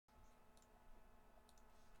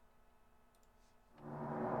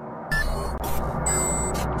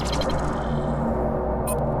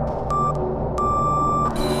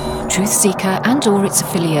TruthSeekah and or its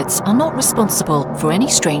affiliates are not responsible for any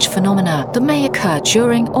strange phenomena that may occur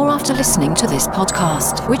during or after listening to this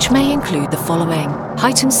podcast, which may include the following: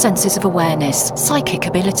 heightened senses of awareness, psychic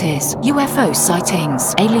abilities, UFO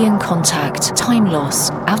sightings, alien contact, time loss,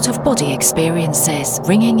 out-of-body experiences,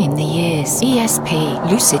 ringing in the ears, ESP,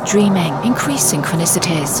 lucid dreaming, increased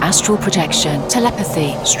synchronicities, astral projection,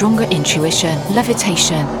 telepathy, stronger intuition,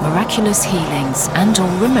 levitation, miraculous healings, and or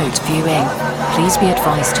remote viewing. Please be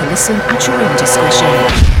advised to listen at your own discretion.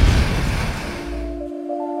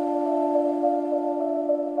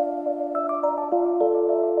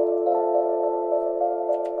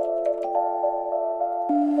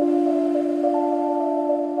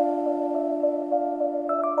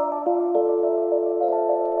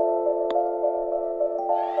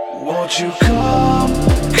 Won't you come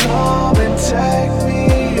and take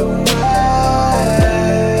me away?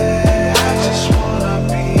 I just wanna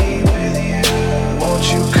be with you.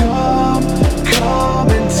 Won't you come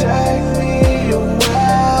and take me away?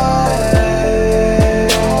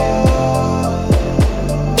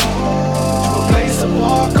 To a place to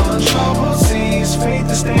walk on troubled seas, faith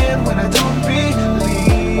to stand when I don't believe.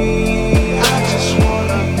 I just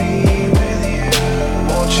wanna be with you.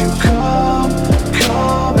 Won't you come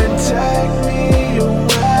and take me away?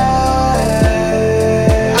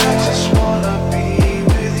 I just wanna be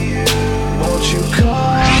with you. Won't you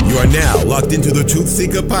come? You are now locked into the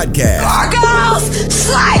TruthSeekah podcast. Gargoyles!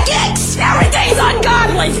 Psychics! Everything's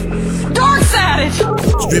ungodly! Dark's at it!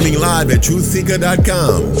 Streaming live at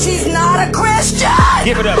TruthSeekah.com. She's not a Christian!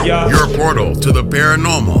 Give it up, y'all. Your portal to the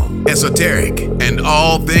paranormal, esoteric, and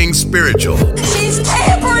all things spiritual. She's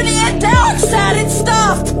tampering in Dark's at it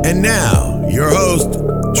stuff! And now, your host,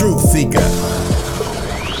 TruthSeekah.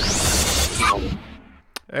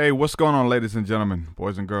 Hey, what's going on, ladies and gentlemen,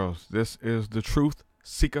 boys and girls? This is the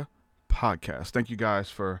TruthSeekah podcast. Thank you guys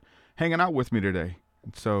for hanging out with me today.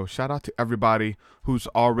 So shout out to everybody who's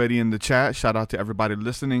already in the chat. Shout out to everybody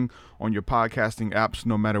listening on your podcasting apps,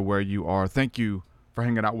 no matter where you are. Thank you for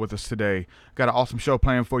hanging out with us today. Got an awesome show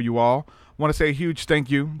planned for you all. Want to say a huge thank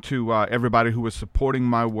you to everybody who is supporting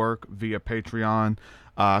my work via Patreon.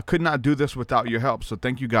 Could not do this without your help, so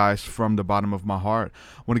thank you guys from the bottom of my heart.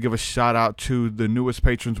 Want to give a shout out to the newest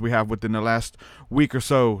patrons we have within the last week or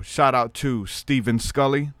so. Shout out to Stephen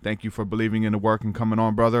Scully. Thank you for believing in the work and coming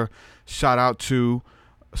on, brother. Shout out to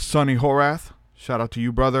Sonny Horath. Shout out to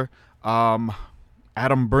you, brother.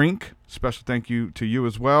 Adam Brink. Special thank you to you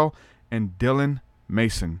as well. And Dylan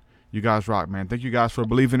Mason. You guys rock, man. Thank you guys for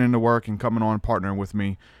believing in the work and coming on and partnering with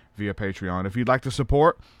me via Patreon. If you'd like to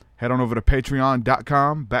support, head on over to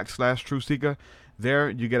patreon.com/TruthSeekah. There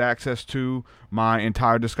you get access to my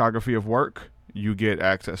entire discography of work. You get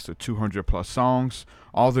access to 200 plus songs,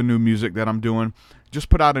 all the new music that I'm doing. Just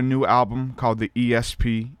put out a new album called the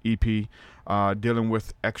ESP EP, dealing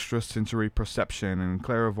with extrasensory perception and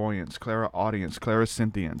clairvoyance, clairaudience,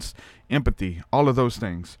 clairsentience, empathy, all of those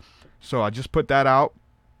things. So I just put that out,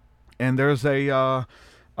 and there's a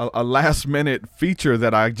last minute feature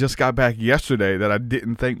that I just got back yesterday that I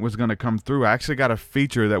didn't think was going to come through. I actually got a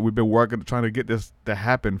feature that we've been working, trying to get this to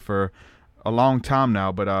happen for a long time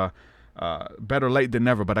now, but better late than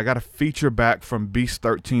never. But I got a feature back from Beast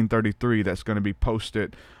 1333 that's going to be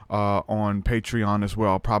posted on Patreon as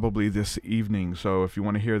well, probably this evening. So if you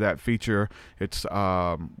want to hear that feature, it's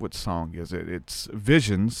what song is it? It's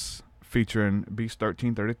Visions featuring Beast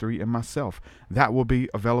 1333 and myself. That will be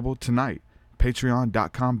available tonight.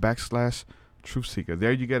 Patreon.com/TruthSeekah.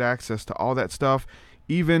 There you get access to all that stuff,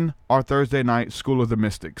 even our Thursday night School of the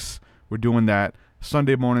Mystics. We're doing that.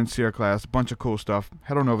 Sunday morning Sierra class, bunch of cool stuff.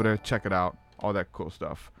 Head on over there, check it out, all that cool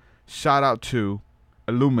stuff. Shout out to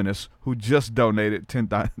Illuminous, who just donated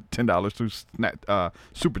 $10 through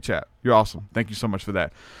Super Chat. You're awesome. Thank you so much for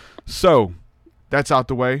that. So that's out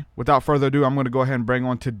the way. Without further ado, I'm going to go ahead and bring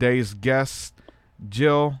on today's guest,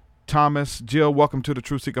 Jill Thomas. Jill, welcome to the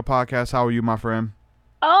TruthSeekah podcast. How are you, my friend?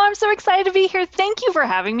 Oh, I'm so excited to be here. Thank you for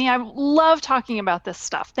having me. I love talking about this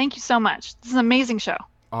stuff. Thank you so much. This is an amazing show.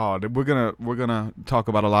 Oh, we're gonna talk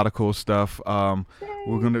about a lot of cool stuff.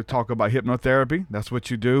 We're gonna talk about hypnotherapy. That's what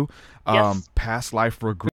you do. Yes. Past life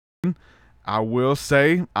regression. I will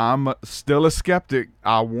say I'm still a skeptic.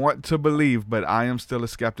 I want to believe, but I am still a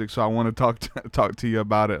skeptic. So I want to talk to you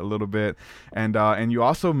about it a little bit. And you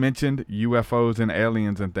also mentioned UFOs and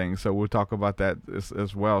aliens and things. So we'll talk about that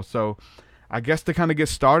as well. So I guess to kind of get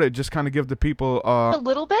started, just kind of give the people a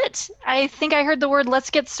little bit. I think I heard the word "let's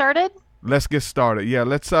get started." Let's get started. Yeah,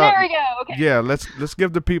 let's. There we go. Okay. Yeah, let's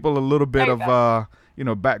give the people a little bit of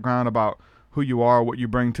background about who you are, what you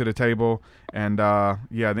bring to the table, and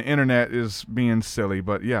the internet is being silly,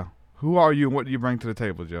 but yeah, who are you and what do you bring to the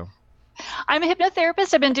table, Joe? I'm a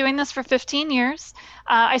hypnotherapist. I've been doing this for 15 years.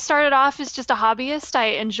 I started off as just a hobbyist. I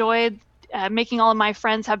enjoyed making all of my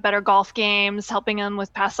friends have better golf games, helping them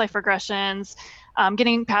with past life regressions,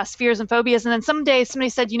 getting past fears and phobias. And then someday somebody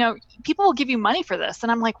said, people will give you money for this.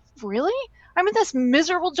 And I'm like, really? I'm in this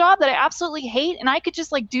miserable job that I absolutely hate, and I could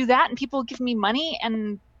just like do that and people will give me money,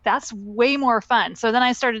 and that's way more fun. So then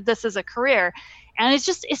I started this as a career, and it's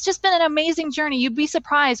just been an amazing journey. You'd be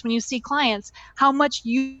surprised when you see clients how much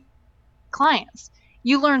you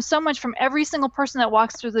learn so much from every single person that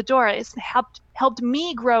walks through the door. It's helped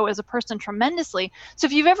me grow as a person tremendously. So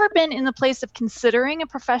if you've ever been in the place of considering a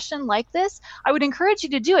profession like this, I would encourage you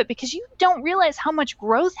to do it, because you don't realize how much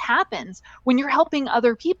growth happens when you're helping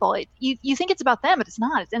other people. You think it's about them, but it's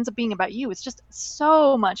not. It ends up being about you. It's just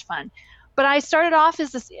so much fun. But I started off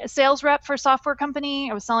as a sales rep for a software company.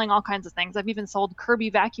 I was selling all kinds of things. I've even sold Kirby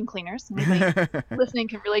vacuum cleaners. Anybody listening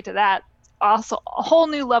can relate to that. Also a whole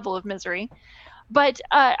new level of misery. But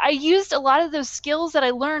I used a lot of those skills that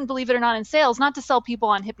I learned, believe it or not, in sales, not to sell people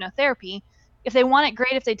on hypnotherapy. If they want it,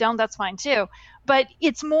 great. If they don't, that's fine too. But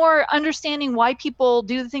it's more understanding why people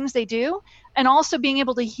do the things they do, and also being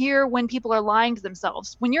able to hear when people are lying to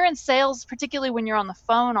themselves. When you're in sales, particularly when you're on the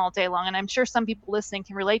phone all day long, and I'm sure some people listening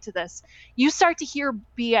can relate to this, you start to hear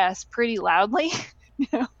BS pretty loudly.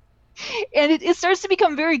 And it starts to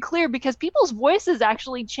become very clear, because people's voices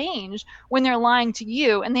actually change when they're lying to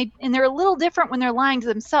you, and they're a little different when they're lying to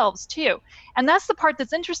themselves too. And that's the part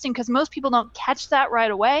that's interesting, because most people don't catch that right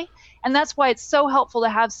away. And that's why it's so helpful to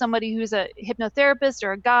have somebody who's a hypnotherapist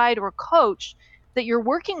or a guide or a coach that you're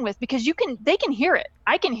working with, because they can hear it.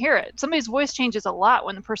 I can hear it. Somebody's voice changes a lot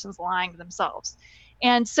when the person's lying to themselves.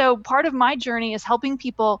 And so part of my journey is helping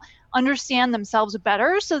people understand themselves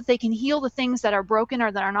better, so that they can heal the things that are broken or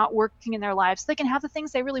that are not working in their lives, so they can have the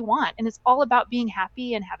things they really want. And it's all about being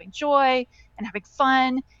happy and having joy and having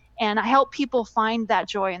fun. And I help people find that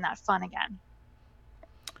joy and that fun again.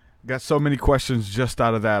 Got so many questions just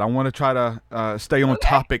out of that. I want to try to stay on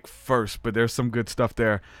topic first, but there's some good stuff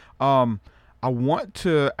there. I want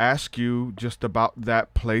to ask you just about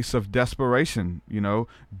that place of desperation,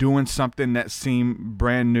 doing something that seemed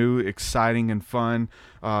brand new, exciting, and fun,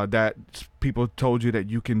 that people told you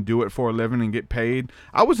that you can do it for a living and get paid.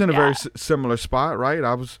 I was in a very similar spot, right?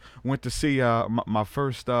 I went to see my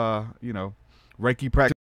first, Reiki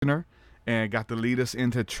practitioner, and got to lead us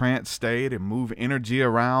into trance state and move energy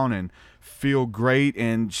around and feel great.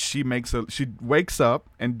 And she wakes up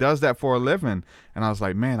and does that for a living. And I was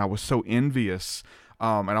like, man, I was so envious.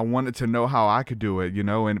 And I wanted to know how I could do it,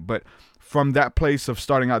 but from that place of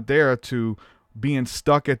starting out there to being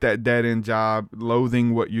stuck at that dead end job,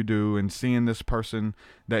 loathing what you do, and seeing this person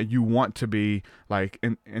that you want to be, like,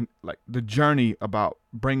 and like the journey about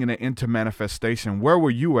bringing it into manifestation. Where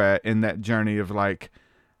were you at in that journey of like,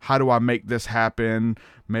 how do I make this happen?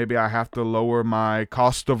 Maybe I have to lower my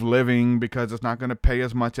cost of living because it's not going to pay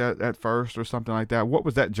as much at first, or something like that. What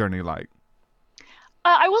was that journey like?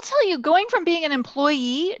 I will tell you, going from being an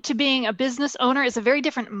employee to being a business owner is a very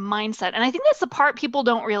different mindset. And I think that's the part people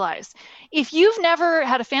don't realize. If you've never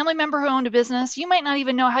had a family member who owned a business, you might not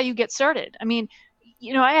even know how you get started. I mean,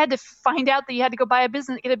 I had to find out that you had to go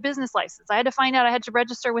get a business license. I had to find out I had to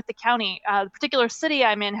register with the county. The particular city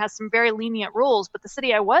I'm in has some very lenient rules, but the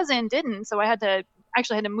city I was in didn't. So I had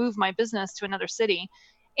to move my business to another city.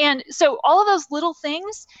 And so all of those little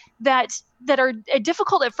things that are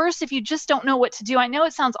difficult at first if you just don't know what to do. I know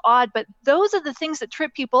it sounds odd, but those are the things that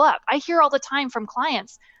trip people up. I hear all the time from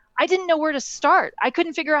clients, I didn't know where to start. I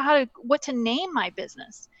couldn't figure out what to name my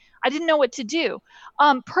business. I didn't know what to do.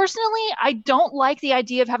 Personally, I don't like the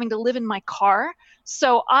idea of having to live in my car.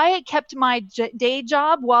 So I kept my day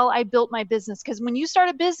job while I built my business. Because when you start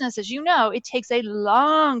a business, as you know, it takes a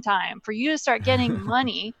long time for you to start getting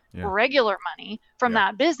money, regular money from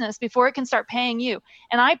that business before it can start paying you.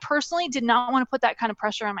 And I personally did not want to put that kind of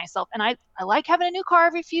pressure on myself. And I like having a new car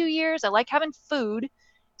every few years. I like having food.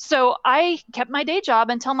 So I kept my day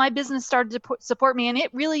job until my business started to support me. And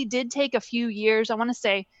it really did take a few years. I want to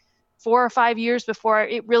say 4 or 5 years before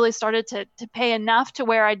it really started to pay enough to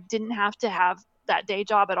where I didn't have to have that day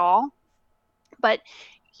job at all. But,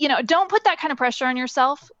 don't put that kind of pressure on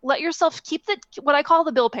yourself. Let yourself keep what I call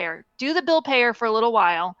the bill payer. Do the bill payer for a little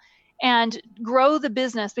while and grow the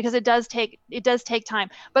business, because it does take time.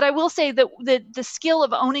 But I will say that the skill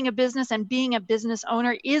of owning a business and being a business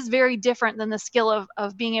owner is very different than the skill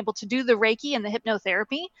of being able to do the Reiki and the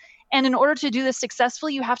hypnotherapy. And in order to do this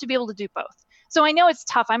successfully, you have to be able to do both. So I know it's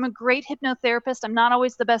tough. I'm a great hypnotherapist. I'm not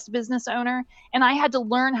always the best business owner. And I had to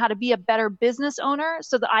learn how to be a better business owner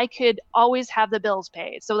so that I could always have the bills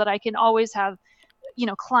paid, so that I can always have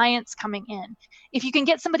clients coming in. If you can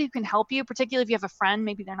get somebody who can help you, particularly if you have a friend,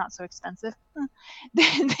 maybe they're not so expensive,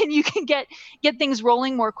 then you can get things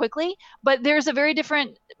rolling more quickly. But there's a very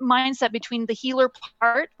different mindset between the healer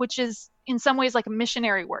part, which is in some ways like a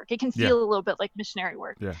missionary work. It can feel a little bit like missionary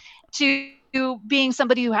work, to being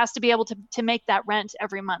somebody who has to be able to make that rent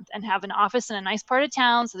every month and have an office in a nice part of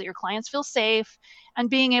town so that your clients feel safe, and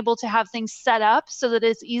being able to have things set up so that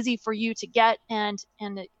it's easy for you to get and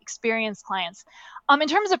experience clients. In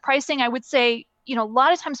terms of pricing, I would say, a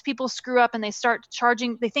lot of times people screw up and they start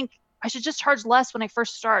charging. They think I should just charge less when I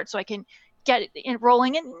first start so I can get it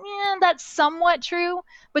rolling. And that's somewhat true,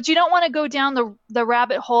 but you don't want to go down the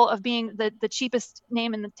rabbit hole of being the cheapest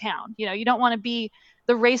name in the town. You don't want to be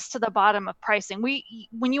the race to the bottom of pricing.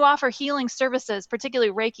 When you offer healing services,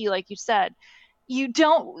 particularly Reiki, like you said, you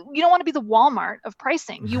don't want to be the Walmart of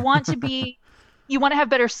pricing. You want to have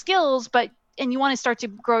better skills, and you want to start to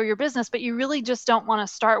grow your business, but you really just don't want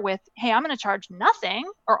to start with, hey, I'm going to charge nothing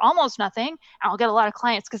or almost nothing, and I'll get a lot of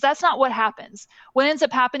clients, because that's not what happens. What ends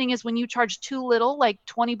up happening is when you charge too little, like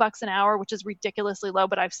 $20 an hour, which is ridiculously low,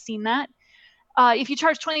 but I've seen that. If you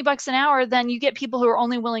charge $20 an hour, then you get people who are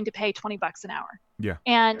only willing to pay $20 an hour. Yeah,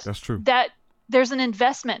 and that's true. That there's an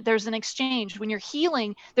investment, there's an exchange. When you're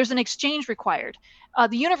healing, there's an exchange required.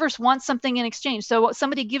 The universe wants something in exchange. So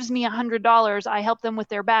somebody gives me $100, I help them with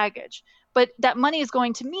their baggage, but that money is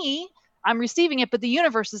going to me. I'm receiving it, but the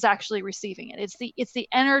universe is actually receiving it. It's the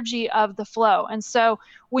energy of the flow. And so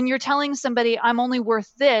when you're telling somebody I'm only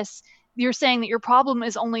worth this, you're saying that your problem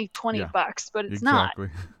is only $20, but it's not. Yeah.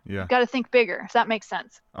 You've got to think bigger, if that makes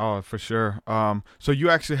sense. Oh, for sure. So you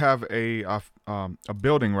actually have a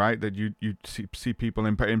building, right, that you see people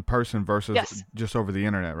in person versus just over the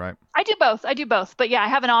internet, right? I do both. But yeah, I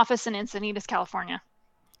have an office in Encinitas, California.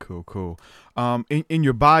 Cool. In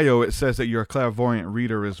your bio, it says that you're a clairvoyant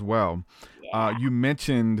reader as well. Yeah. You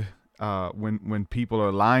mentioned when people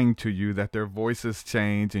are lying to you that their voices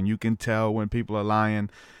change, and you can tell when people are lying.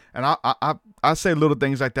 And I say little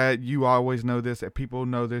things like that. You always know this, that people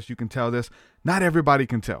know this. You can tell this. Not everybody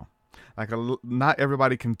can tell. Not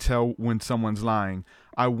everybody can tell when someone's lying.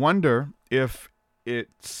 I wonder if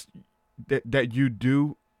it's that you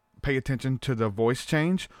do pay attention to the voice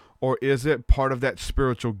change, or is it part of that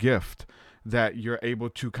spiritual gift that you're able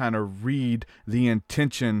to kind of read the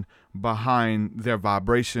intention behind their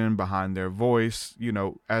vibration, behind their voice?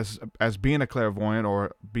 As being a clairvoyant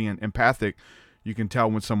or being empathic, you can tell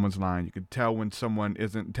when someone's lying. You can tell when someone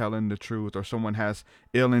isn't telling the truth, or someone has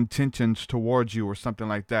ill intentions towards you or something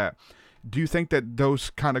like that. Do you think that those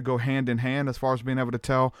kind of go hand in hand as far as being able to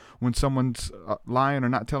tell when someone's lying or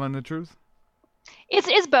not telling the truth?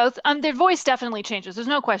 It's both. Their voice definitely changes. There's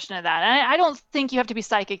no question of that. And I don't think you have to be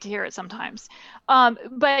psychic to hear it sometimes.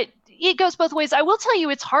 But it goes both ways. I will tell you,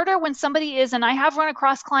 it's harder when somebody is, and I have run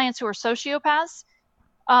across clients who are sociopaths,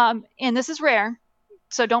 and this is rare.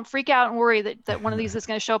 So don't freak out and worry that one of these is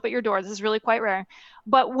going to show up at your door. This is really quite rare.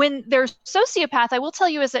 But when they're sociopath, I will tell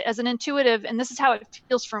you as an intuitive, and this is how it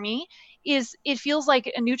feels for me, is it feels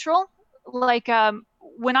like a neutral. Like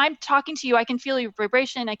when I'm talking to you, I can feel your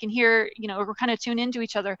vibration. I can hear, we're kind of tuned into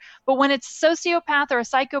each other. But when it's a sociopath or a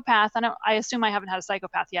psychopath, I assume I haven't had a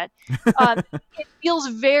psychopath yet, it feels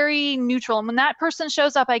very neutral. And when that person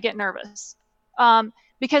shows up, I get nervous.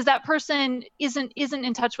 Because that person isn't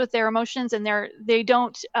in touch with their emotions, and they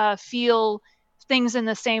don't feel things in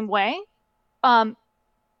the same way. But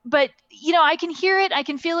I can hear it, I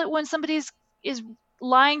can feel it when somebody is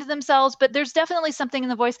lying to themselves. But there's definitely something in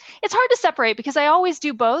the voice. It's hard to separate because I always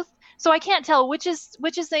do both, so I can't tell which is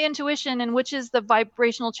the intuition and which is the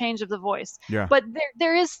vibrational change of the voice. Yeah. But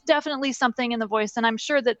there is definitely something in the voice, and I'm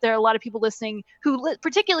sure that there are a lot of people listening who,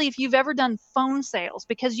 particularly if you've ever done phone sales,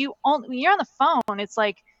 because when you're on the phone, it's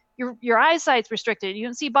like your eyesight's restricted. You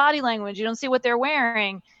don't see body language. You don't see what they're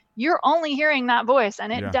wearing. You're only hearing that voice,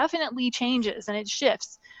 and it definitely changes and it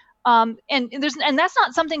shifts. And that's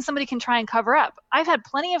not something somebody can try and cover up. I've had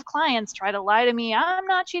plenty of clients try to lie to me. I'm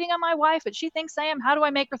not cheating on my wife, but she thinks I am. How do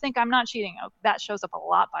I make her think I'm not cheating? Oh, that shows up a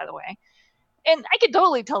lot, by the way. And I could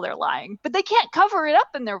totally tell they're lying, but they can't cover it up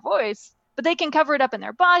in their voice, but they can cover it up in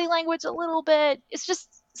their body language a little bit. It's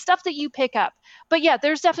just stuff that you pick up. But yeah,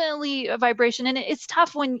 there's definitely a vibration, and it's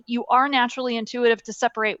tough when you are naturally intuitive to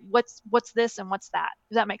separate what's this and what's that.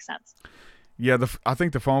 Does that make sense? Yeah, I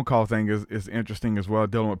think the phone call thing is interesting as well,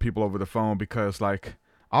 dealing with people over the phone, because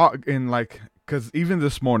because even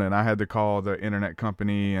this morning I had to call the internet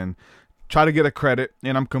company and try to get a credit,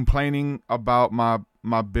 and I'm complaining about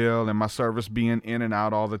my bill and my service being in and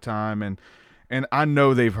out all the time, and and I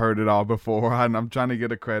know they've heard it all before, and I'm trying to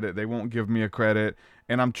get a credit. They won't give me a credit,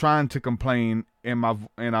 and I'm trying to complain and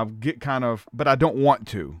I get kind of, but I don't want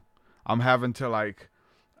to. I'm having to like,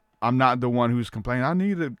 I'm not the one who's complaining. I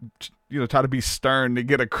need to, try to be stern to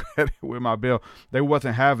get a credit with my bill. They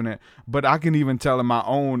wasn't having it, but I can even tell in my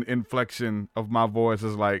own inflection of my voice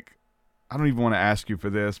is like, I don't even want to ask you for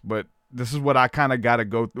this, but this is what I kind of got to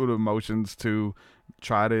go through the motions to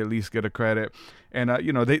try to at least get a credit. And,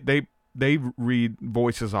 they read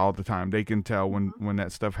voices all the time. They can tell when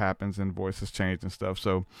that stuff happens and voices change and stuff.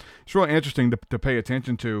 So it's really interesting to pay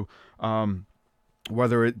attention to,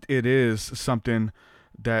 whether it is something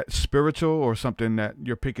that's spiritual or something that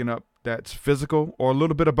you're picking up that's physical, or a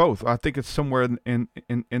little bit of both. I think it's somewhere in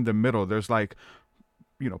the middle. There's like,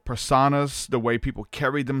 personas, the way people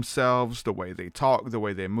carry themselves, the way they talk, the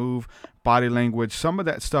way they move, body language. Some of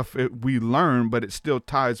that stuff we learn, but it still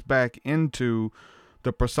ties back into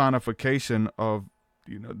the personification of,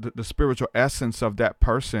 the spiritual essence of that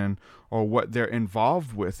person, or what they're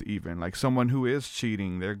involved with. Even like someone who is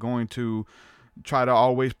cheating, they're going to try to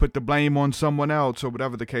always put the blame on someone else, or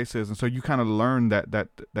whatever the case is. And so you kind of learn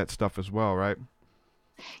that stuff as well, right?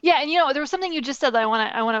 Yeah, and there was something you just said that I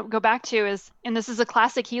want to go back to is, and this is a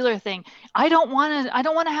classic healer thing. I don't want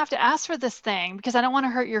to have to ask for this thing because I don't want to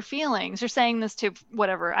hurt your feelings. You're saying this to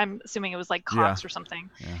whatever. I'm assuming it was like cops or something.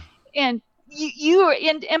 Yeah. And you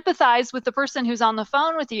empathize with the person who's on the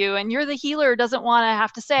phone with you, and you're the healer, doesn't want to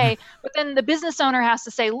have to say, but then the business owner has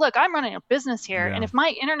to say, look, I'm running a business here. Yeah. And if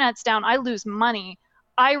my internet's down, I lose money.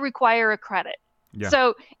 I require a credit. Yeah.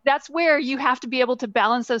 So that's where you have to be able to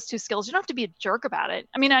balance those two skills. You don't have to be a jerk about it.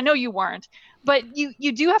 I mean, I know you weren't, but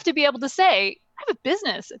you do have to be able to say, I have a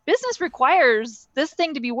business. Business requires this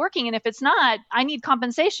thing to be working. And if it's not, I need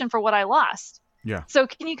compensation for what I lost. Yeah. So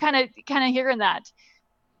can you kind of hear in that?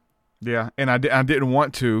 Yeah. And I didn't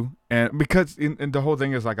want to. And because and the whole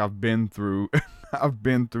thing is like, I've been through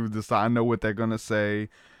this. I know what they're going to say.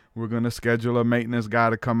 We're going to schedule a maintenance guy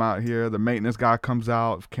to come out here. The maintenance guy comes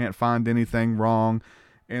out, can't find anything wrong.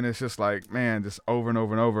 And it's just like, man, just over and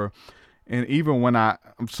over and over. And even when I'm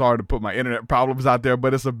sorry to put my internet problems out there,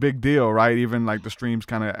 but it's a big deal, right? Even like the stream's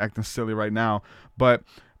kind of acting silly right now. But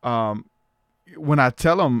when I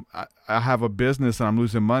tell them I have a business and I'm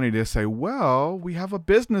losing money, they say, well, we have a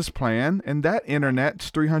business plan and that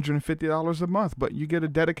internet's $350 a month, but you get a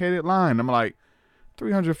dedicated line. I'm like,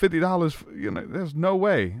 $350, there's no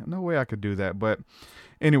way I could do that. But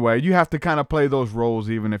anyway, you have to kind of play those roles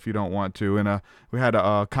even if you don't want to. And we had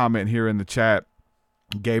a comment here in the chat.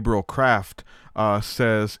 Gabriel Kraft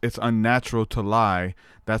says it's unnatural to lie.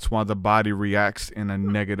 That's why the body reacts in a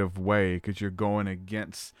negative way, because you're going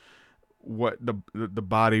against what the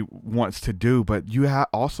body wants to do. But you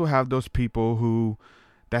also have those people who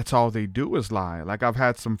that's all they do is lie. Like I've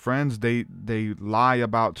had some friends, they lie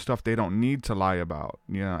about stuff they don't need to lie about.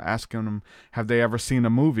 Asking them, have they ever seen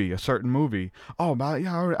a certain movie? Oh,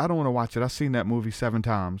 yeah, I don't want to watch it. I've seen that movie 7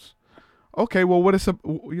 times. Okay, well, what's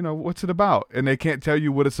it about? And they can't tell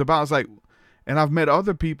you what it's about. It's like, and I've met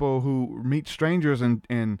other people who meet strangers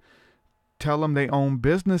and tell them they own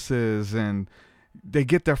businesses, and they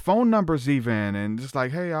get their phone numbers even, and just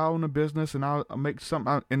like, hey, I own a business and I'll make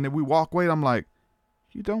something. And then we walk away. I'm like,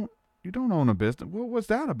 You don't own a business. What's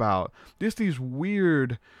that about? Just these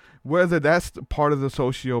weird, whether that's part of the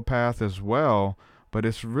sociopath as well, but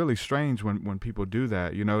it's really strange when people do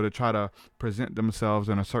that, to try to present themselves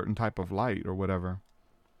in a certain type of light or whatever.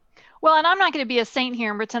 Well, and I'm not going to be a saint here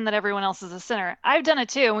and pretend that everyone else is a sinner. I've done it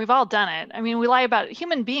too, and we've all done it. I mean, we lie about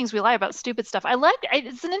human beings. We lie about stupid stuff.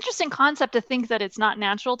 It's an interesting concept to think that it's not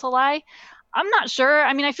natural to lie. I'm not sure.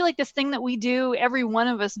 I mean, I feel like this thing that we do, every one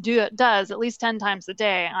of us does at least 10 times a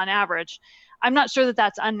day on average. I'm not sure that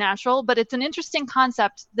that's unnatural, but it's an interesting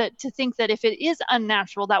concept to think that if it is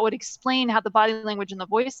unnatural, that would explain how the body language and the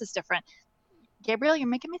voice is different. Gabriel, you're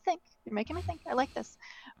making me think. I like this.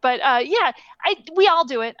 But we all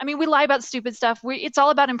do it. I mean, we lie about stupid stuff. It's all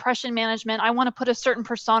about impression management. I want to put a certain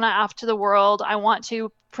persona out to the world. I want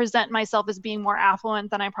to present myself as being more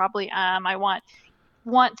affluent than I probably am. I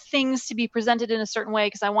want things to be presented in a certain way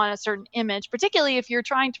because I want a certain image, particularly if you're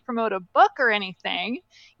trying to promote a book or anything.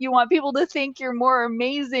 You want people to think you're more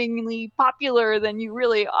amazingly popular than you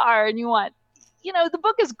really are. And you want, the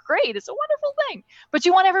book is great. It's a wonderful thing, but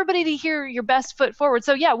you want everybody to hear your best foot forward.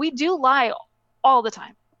 So yeah, we do lie all the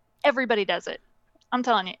time. Everybody does it. I'm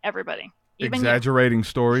telling you, everybody. Even exaggerating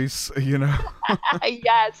stories,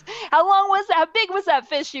 Yes. How big was that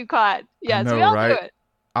fish you caught? Yes, we all do it.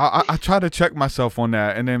 I try to check myself on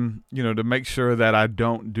that, and then, to make sure that I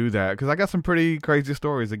don't do that, because I got some pretty crazy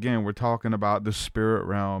stories. Again, we're talking about the spirit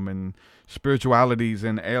realm and spiritualities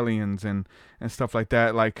and aliens and stuff like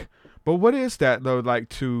that. Like, but what is that though? Like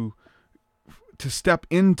to step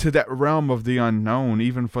into that realm of the unknown,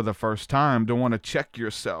 even for the first time, to want to check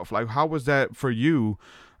yourself. Like, how was that for you?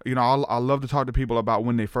 I love to talk to people about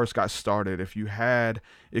when they first got started. If you had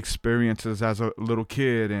experiences as a little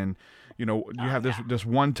kid, and you have this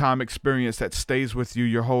one-time experience that stays with you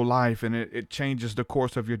your whole life, and it changes the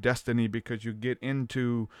course of your destiny, because you get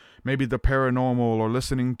into maybe the paranormal or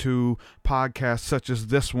listening to podcasts such as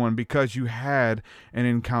this one because you had an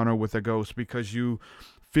encounter with a ghost, because you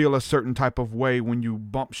feel a certain type of way when you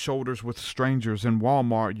bump shoulders with strangers in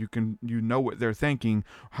Walmart. You know what they're thinking.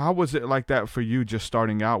 How was it like that for you, just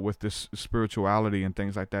starting out with this spirituality and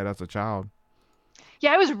things like that as a child?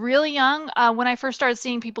 Yeah, I was really young when I first started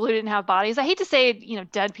seeing people who didn't have bodies. I hate to say,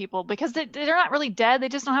 dead people, because they're not really dead. They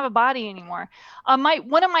just don't have a body anymore. I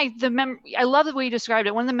love the way you described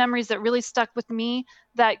it. One of the memories that really stuck with me,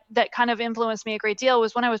 that kind of influenced me a great deal,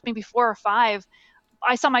 was when I was maybe 4 or 5.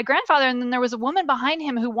 I saw my grandfather, and then there was a woman behind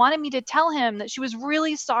him who wanted me to tell him that she was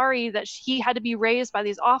really sorry that he had to be raised by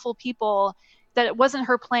these awful people, that it wasn't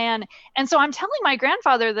her plan. And so I'm telling my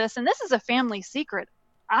grandfather this, and this is a family secret.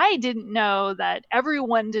 I didn't know that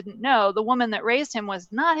everyone didn't know the woman that raised him was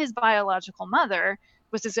not his biological mother,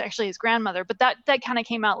 was actually his grandmother, but that kind of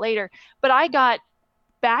came out later. But I got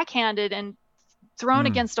backhanded and thrown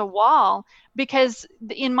against a wall, because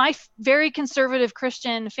in my very conservative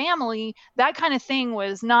Christian family, that kind of thing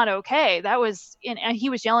was not okay. And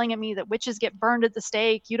he was yelling at me that witches get burned at the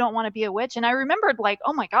stake. You don't want to be a witch. And I remembered, like,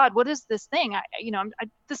 oh my God, what is this thing?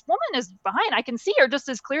 This woman is behind. I can see her just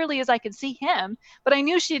as clearly as I could see him, but I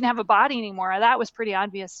knew she didn't have a body anymore. That was pretty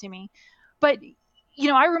obvious to me. But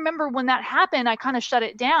I remember when that happened, I kind of shut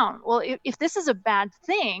it down. Well, if this is a bad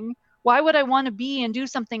thing, why would I want to be and do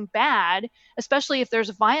something bad, especially if there's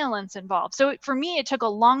violence involved? So for me, it took a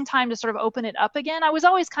long time to sort of open it up again. I was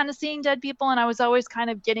always kind of seeing dead people, and I was always kind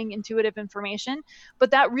of getting intuitive information, but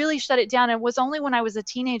that really shut it down. It was only when I was a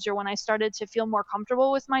teenager, when I started to feel more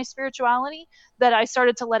comfortable with my spirituality, that I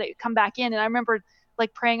started to let it come back in. And I remember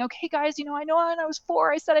like praying, okay, guys, I know when I was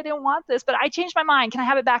 4, I said I didn't want this, but I changed my mind. Can I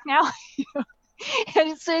have it back now?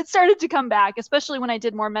 And it started to come back, especially when I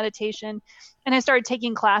did more meditation, and I started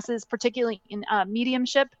taking classes, particularly in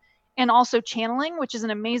mediumship, and also channeling, which is an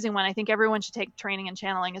amazing one. I think everyone should take training in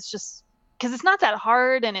channeling. It's just because it's not that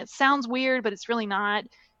hard, and it sounds weird, but it's really not.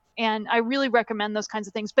 And I really recommend those kinds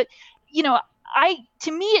of things. But,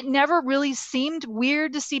 to me, it never really seemed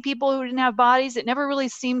weird to see people who didn't have bodies. It never really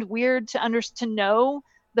seemed weird to know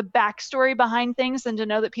the backstory behind things, and to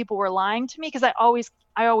know that people were lying to me, because I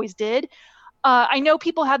always did. I know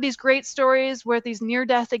people have these great stories where these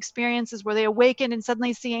near-death experiences where they awaken and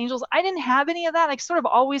suddenly see angels. I didn't have any of that. I sort of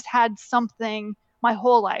always had something my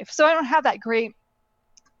whole life. So I don't have that great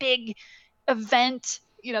big event.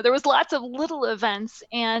 There was lots of little events.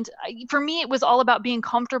 And for me, it was all about being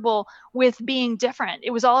comfortable with being different.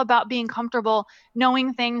 It was all about being comfortable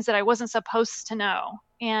knowing things that I wasn't supposed to know.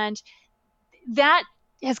 And that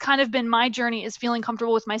has kind of been my journey, is feeling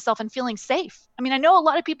comfortable with myself and feeling safe. I mean, I know a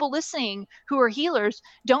lot of people listening who are healers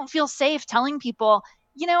don't feel safe telling people,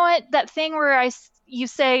 you know what, that thing where you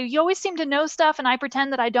say, you always seem to know stuff and I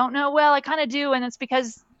pretend that I don't know. Well, I kind of do. And it's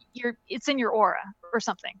because it's in your aura or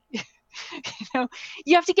something.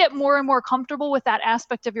 You have to get more and more comfortable with that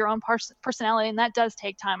aspect of your own personality. And that does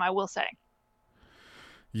take time, I will say.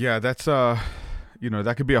 Yeah, that's,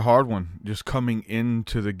 that could be a hard one, just coming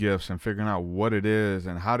into the gifts and figuring out what it is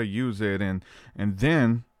and how to use it, and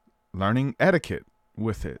then learning etiquette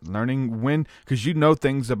with it, learning when, because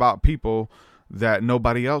things about people that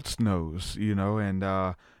nobody else knows,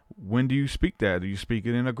 and when do you speak that? Do you speak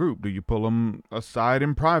it in a group? Do you pull them aside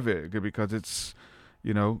in private because it's,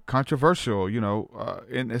 controversial,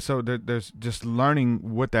 and so there's just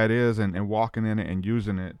learning what that is, and walking in it and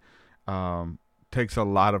using it. Takes a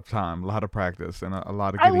lot of time, a lot of practice, and a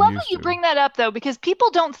lot of getting used to. I love that you bring that up, though, because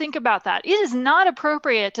people don't think about that. It is not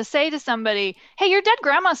appropriate to say to somebody, hey, your dead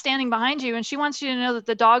grandma's standing behind you and she wants you to know that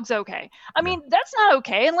the dog's okay. I mean, that's not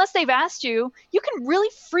okay unless they've asked you. You can really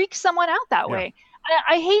freak someone out that way.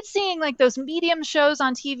 I hate seeing like those medium shows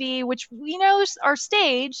on TV, which we know are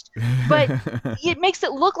staged, but it makes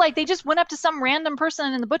it look like they just went up to some random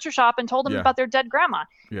person in the butcher shop and told them about their dead grandma.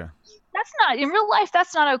 Yeah. That's not, in real life,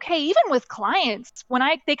 that's not okay. Even with clients, when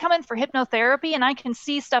they come in for hypnotherapy and I can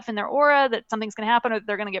see stuff in their aura that something's going to happen or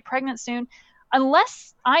they're going to get pregnant soon,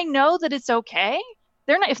 unless I know that it's okay,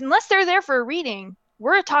 unless they're there for a reading,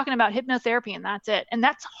 we're talking about hypnotherapy and that's it. And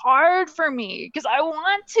that's hard for me because I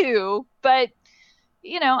want to, but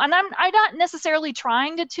and I'm not necessarily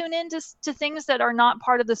trying to tune into to things that are not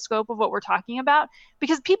part of the scope of what we're talking about,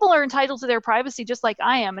 because people are entitled to their privacy just like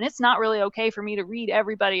I am. And it's not really okay for me to read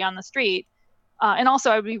everybody on the street. And also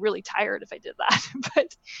I would be really tired if I did that.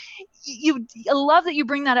 But I love that you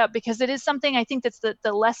bring that up, because it is something I think that's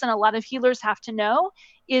the lesson a lot of healers have to know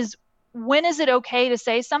is, when is it okay to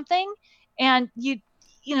say something? And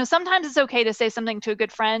sometimes it's okay to say something to a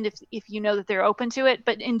good friend if you know that they're open to it.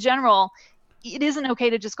 But in general, it isn't okay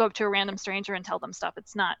to just go up to a random stranger and tell them stuff.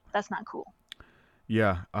 That's not cool.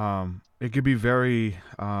 Yeah. It could be very,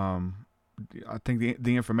 I think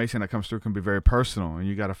the information that comes through can be very personal, and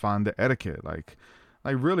you got to find the etiquette, like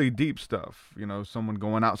really deep stuff, someone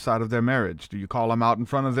going outside of their marriage. Do you call them out in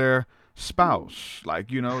front of their spouse? Do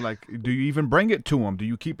you even bring it to them? Do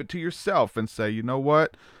you keep it to yourself and say, you know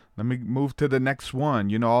what, let me move to the next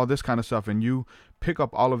one, all this kind of stuff. And you pick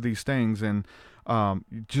up all of these things, and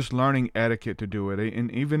just learning etiquette to do it,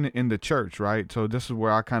 and even in the church, right? So this is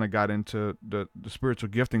where I kind of got into the spiritual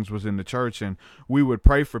giftings, was in the church, and we would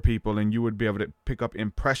pray for people, and you would be able to pick up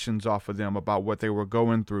impressions off of them about what they were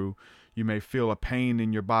going through. You may feel a pain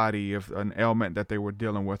in your body, if an ailment that they were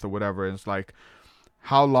dealing with or whatever. It's like,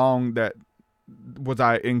 how long that was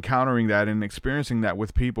I encountering that and experiencing that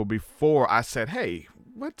with people before I said, hey,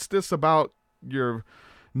 what's this about your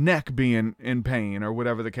neck being in pain, or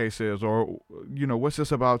whatever the case is, or what's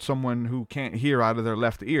this about someone who can't hear out of their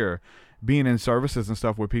left ear, being in services and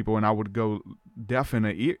stuff with people, and I would go deaf in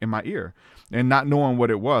my ear, and not knowing what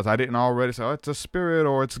it was. I didn't already say, oh, it's a spirit,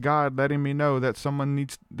 or it's God letting me know that someone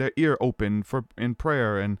needs their ear open in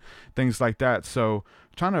prayer and things like that. So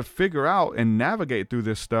trying to figure out and navigate through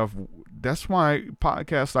this stuff. That's why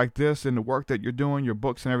podcasts like this and the work that you're doing, your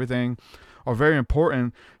books and everything, are very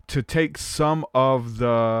important, to take some of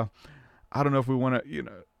the, I don't know if we want to,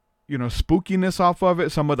 spookiness off of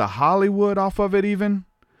it, some of the Hollywood off of it even,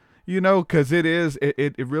 because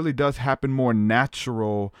it really does happen more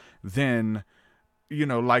natural than,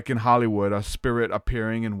 like in Hollywood, a spirit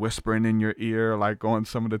appearing and whispering in your ear, like on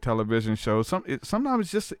some of the television shows.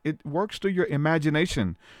 Sometimes it works through your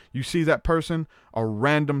imagination. You see that person, a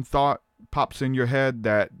random thought pops in your head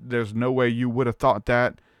that there's no way you would have thought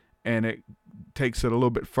that, and it takes it a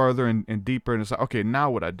little bit further and deeper, and it's like, okay, now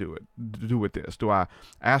what I do with this? Do I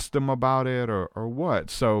ask them about it or what?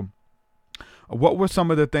 So what were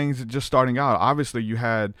some of the things that, just starting out, obviously you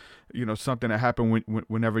had, something that happened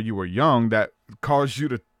whenever you were young that caused you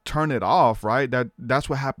to turn it off, right? That's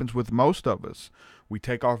what happens with most of us. We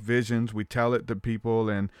take our visions, we tell it to people,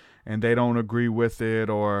 and they don't agree with it.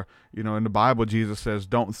 Or, in the Bible, Jesus says,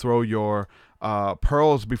 don't throw your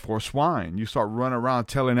pearls before swine. You start running around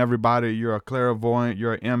telling everybody you're a clairvoyant,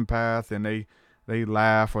 you're an empath, and they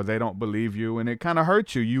laugh or they don't believe you, and it kind of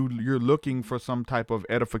hurts you. You're looking for some type of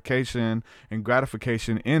edification and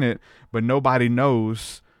gratification in it, but nobody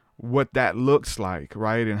knows what that looks like,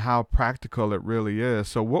 right? And how practical it really is.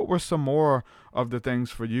 So what were some more of the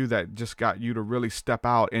things for you that just got you to really step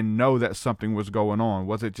out and know that something was going on?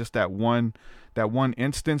 Was it just that one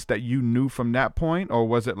instance that you knew from that point? Or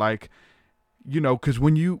was it like, because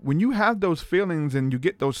when you have those feelings and you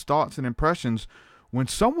get those thoughts and impressions, when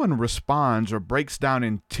someone responds or breaks down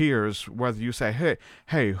in tears, whether you say,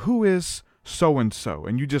 hey, who is so-and-so?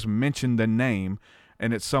 And you just mention the name,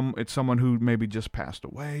 and it's someone who maybe just passed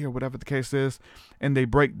away or whatever the case is, and they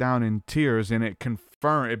break down in tears, and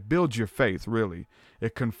it builds your faith, really.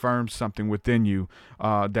 It confirms something within you,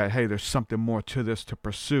 that, hey, there's something more to this to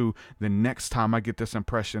pursue. The next time I get this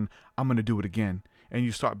impression, I'm going to do it again. And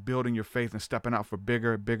you start building your faith and stepping out for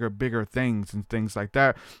bigger things and things like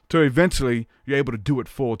that. So eventually you're able to do it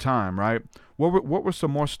full time, right? What were some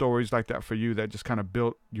more stories like that for you that just kind of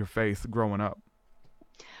built your faith growing up?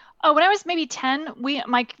 Oh, when I was maybe 10,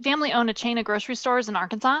 my family owned a chain of grocery stores in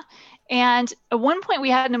Arkansas. And at one point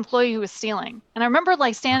we had an employee who was stealing. And I remember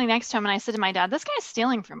standing next to him, and I said to my dad, this guy's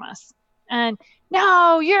stealing from us. And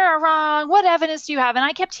no, you're wrong. What evidence do you have? And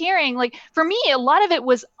I kept hearing, for me, a lot of it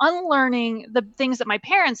was unlearning the things that my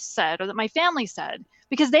parents said or that my family said,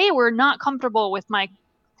 because they were not comfortable with my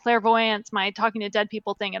clairvoyance, my talking to dead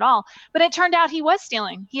people thing at all. But it turned out he was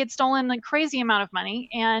stealing. He had stolen a crazy amount of money.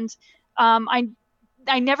 And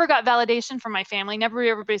I never got validation from my family. Never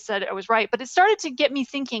everybody said I was right. But it started to get me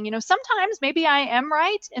thinking, sometimes maybe I am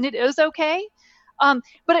right and it is okay.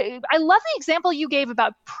 But I love the example you gave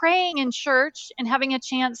about praying in church and having a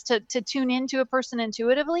chance to tune into a person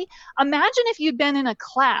intuitively. Imagine if you'd been in a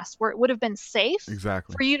class where it would have been safe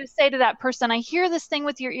for you to say to that person, I hear this thing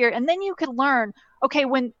with your ear. And then you could learn, okay,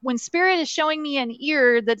 when spirit is showing me an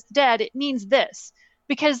ear that's dead, it means this.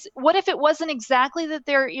 Because what if it wasn't exactly that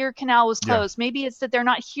their ear canal was closed? Maybe it's that they're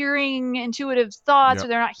not hearing intuitive thoughts, or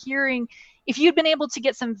they're not hearing. If you'd been able to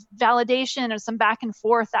get some validation or some back and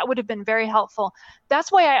forth, that would have been very helpful.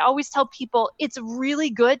 That's why I always tell people it's really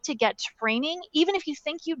good to get training, even if you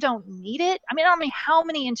think you don't need it. I mean, I don't know how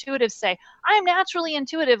many intuitives say, I'm naturally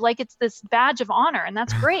intuitive, like it's this badge of honor, and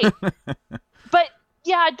that's great. But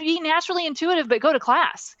yeah, be naturally intuitive, but go to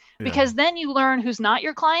class, because then you learn who's not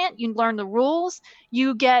your client. You learn the rules.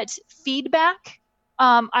 You get feedback.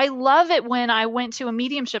 I love it when I went to a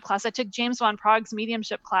mediumship class. I took James Van Prague's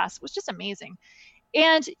mediumship class. It was just amazing.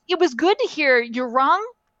 And it was good to hear, you're wrong,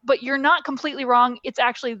 but you're not completely wrong. It's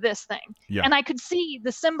actually this thing. Yeah. And I could see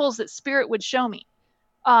the symbols that spirit would show me.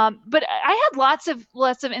 But I had lots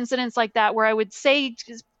of incidents like that where I would say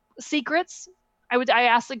secrets. I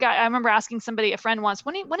asked the guy, I remember asking somebody, a friend once,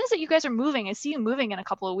 when is it you guys are moving? I see you moving in a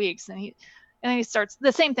couple of weeks. And then he starts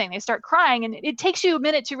the same thing. They start crying, and it takes you a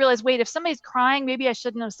minute to realize, wait, if somebody's crying, maybe I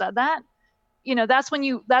shouldn't have said that. That's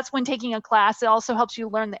when taking a class, it also helps you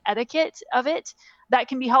learn the etiquette of it. That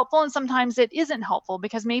can be helpful. And sometimes it isn't helpful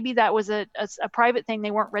because maybe that was a private thing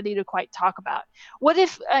they weren't ready to quite talk about. What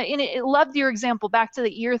if, and I loved your example back to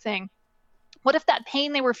the ear thing. What if that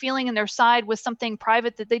pain they were feeling in their side was something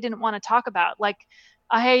private that they didn't want to talk about, like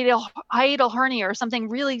a hiatal hernia or something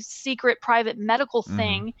really secret, private medical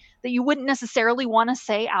thing that you wouldn't necessarily want to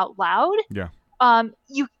say out loud? Yeah.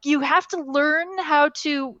 You have to learn how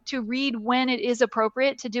to read when it is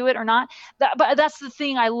appropriate to do it or not. But that's the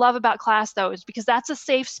thing I love about class, though, is because that's a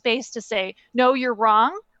safe space to say, no, you're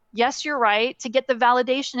wrong. Yes, you're right. To get the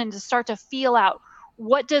validation and to start to feel out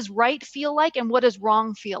what does right feel like and what does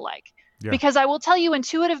wrong feel like. Yeah. Because I will tell you,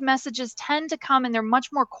 intuitive messages tend to come and they're much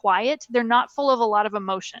more quiet. They're not full of a lot of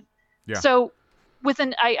emotion. Yeah. So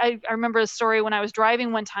I remember a story when I was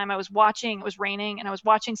driving one time. I was watching, it was raining, and I was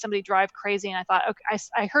watching somebody drive crazy. And I thought, okay,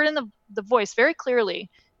 I heard in the voice very clearly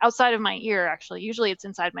outside of my ear, actually. Usually it's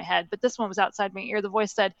inside my head, but this one was outside my ear. The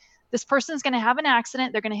voice said, this person's going to have an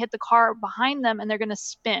accident. They're going to hit the car behind them and they're going to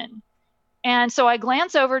spin. And so I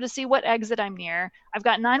glance over to see what exit I'm near. I've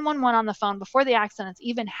got 911 on the phone before the accident's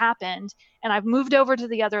even happened. And I've moved over to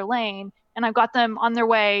the other lane, and I've got them on their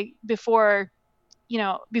way before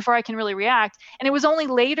I can really react. And it was only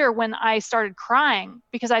later when I started crying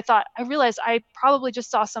because I realized I probably just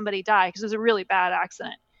saw somebody die because it was a really bad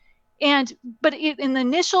accident. But in the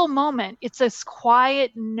initial moment, it's this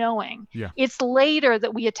quiet knowing. Yeah. It's later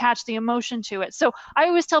that we attach the emotion to it. So I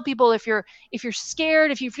always tell people, if you're scared,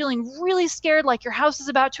 if you're feeling really scared, like your house is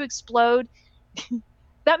about to explode,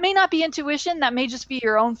 that may not be intuition. That may just be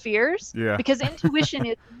your own fears. Yeah. Because intuition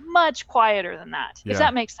is much quieter than that. Yeah. If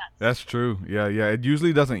that makes sense. That's true. Yeah. It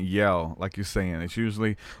usually doesn't yell like you're saying. It's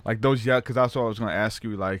usually like those yell. Because that's what I was going to ask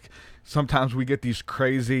you. Like sometimes we get these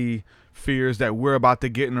crazy fears that we're about to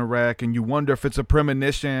get in a wreck, and you wonder if it's a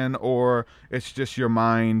premonition or it's just your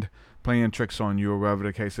mind playing tricks on you or whatever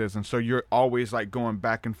the case is. And so you're always like going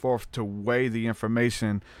back and forth to weigh the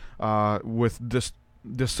information with this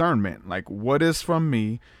discernment, like what is from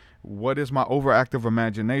me, what is my overactive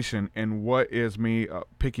imagination, and what is me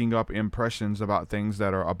picking up impressions about things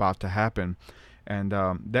that are about to happen. And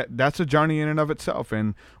that's a journey in and of itself,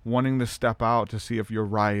 and wanting to step out to see if you're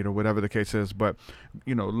right or whatever the case is. But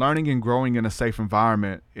learning and growing in a safe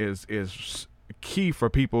environment is key for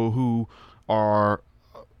people who are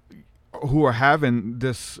having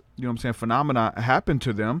this phenomena happen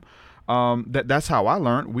to them. That's how I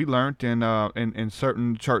learned. We learned in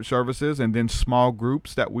certain church services, and then small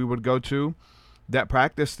groups that we would go to that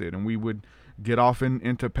practiced it, and we would get off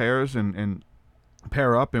into pairs and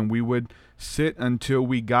pair up, and we would sit until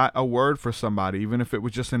we got a word for somebody, even if it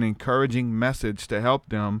was just an encouraging message to help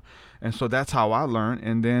them. And so that's how I learned.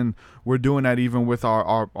 And then we're doing that even with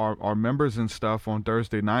our members and stuff on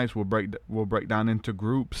Thursday nights. We'll break down into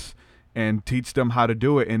groups and teach them how to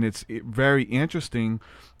do it. And it's very interesting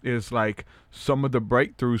is like some of the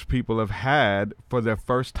breakthroughs people have had for their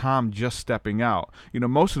first time just stepping out.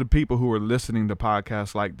 Most of the people who are listening to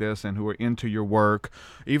podcasts like this and who are into your work,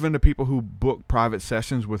 even the people who book private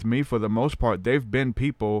sessions with me, for the most part, they've been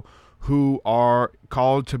people who are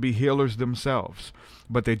called to be healers themselves,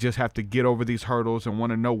 but they just have to get over these hurdles and want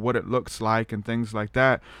to know what it looks like and things like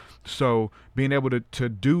that. So being able to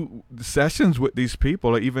do sessions with these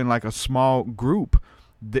people, or even like a small group,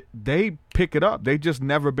 they pick it up. They just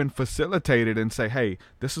never been facilitated and say, hey,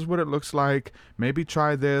 this is what it looks like. Maybe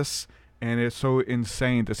try this. And it's so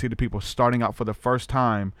insane to see the people starting out for the first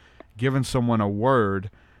time, giving someone a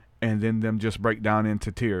word, and then them just break down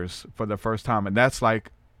into tears for the first time. And that's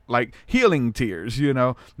like healing tears,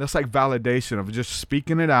 That's like validation of just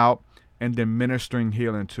speaking it out and then ministering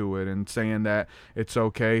healing to it and saying that it's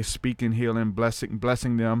okay, speaking healing,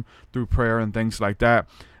 blessing them through prayer and things like that.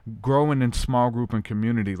 Growing in small group and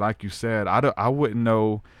community, like you said, I wouldn't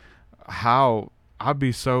know how. I'd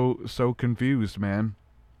be so confused, man,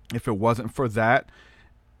 if it wasn't for that,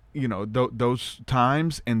 those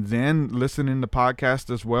times, and then listening to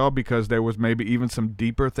podcasts as well, because there was maybe even some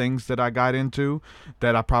deeper things that I got into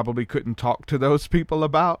that I probably couldn't talk to those people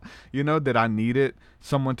about, that I needed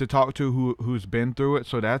someone to talk to who's been through it.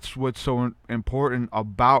 So that's what's so important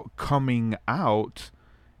about coming out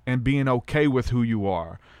and being okay with who you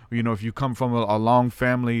are. If you come from a long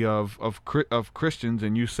family of Christians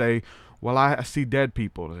and you say, well, I see dead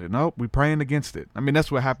people. Nope, we're praying against it. I mean,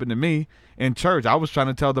 that's what happened to me in church. I was trying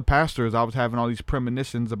to tell the pastors, I was having all these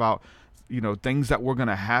premonitions about, things that were going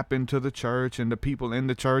to happen to the church and the people in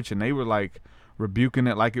the church. And they were like rebuking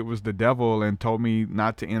it like it was the devil and told me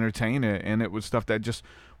not to entertain it. And it was stuff that just,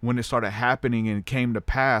 when it started happening and came to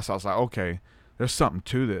pass, I was like, okay, there's something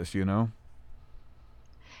to this,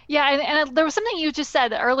 Yeah, and there was something you just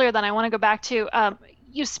said earlier that I want to go back to.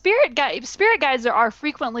 Spirit guides are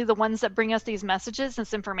frequently the ones that bring us these messages,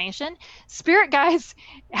 this information. Spirit guides,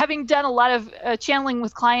 having done a lot of channeling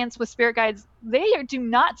with clients with spirit guides, they do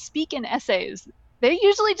not speak in essays. They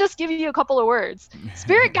usually just give you a couple of words.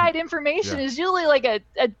 Spirit guide information is usually like a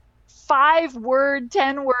 5-word,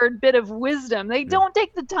 10-word bit of wisdom. They don't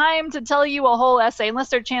take the time to tell you a whole essay unless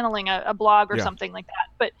they're channeling a blog or something like that.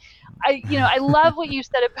 But I love what you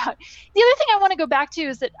said about the other thing I want to go back to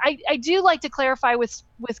is that I do like to clarify with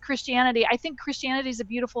Christianity. I think Christianity is a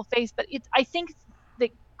beautiful faith, but I think that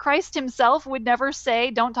Christ himself would never say,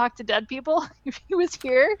 don't talk to dead people. If he was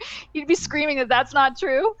here, he'd be screaming that that's not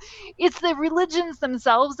true. It's the religions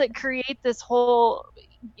themselves that create this whole,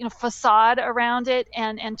 facade around it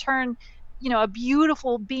and turn, a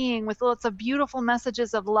beautiful being with lots of beautiful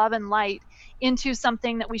messages of love and light into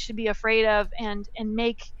something that we should be afraid of and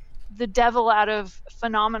make the devil out of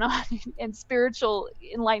phenomenon and spiritual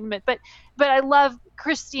enlightenment. But I love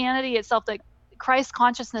Christianity itself, that Christ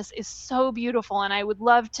consciousness is so beautiful. And I would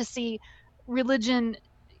love to see religion,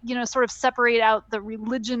 sort of separate out the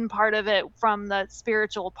religion part of it from the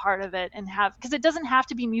spiritual part of it and because it doesn't have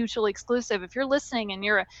to be mutually exclusive. If you're listening and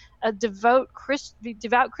you're a devout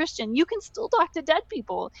Christian, you can still talk to dead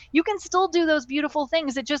people. You can still do those beautiful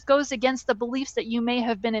things. It just goes against the beliefs that you may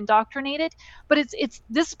have been indoctrinated. But it's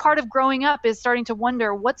this part of growing up is starting to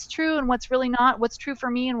wonder what's true and what's really not, what's true for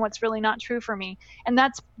me and what's really not true for me. And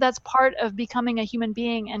that's part of becoming a human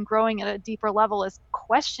being and growing at a deeper level, is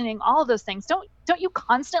questioning all of those things. Don't you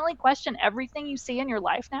constantly question everything you see in your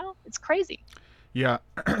life now? It's crazy. Yeah.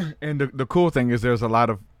 And the cool thing is there's a lot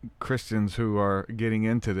of Christians who are getting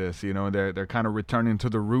into this, they're kind of returning to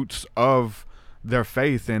the roots of their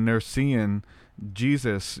faith, and they're seeing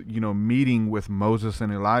Jesus, meeting with Moses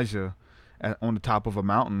and Elijah on the top of a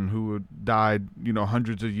mountain, who died,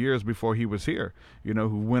 hundreds of years before he was here,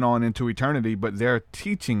 who went on into eternity, but they're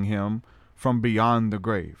teaching him from beyond the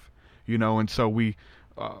grave, and so we,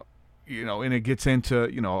 and it gets into,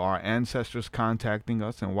 our ancestors contacting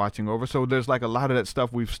us and watching over. So there's like a lot of that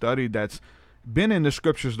stuff we've studied that's been in the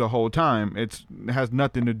scriptures the whole time. It has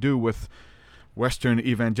nothing to do with Western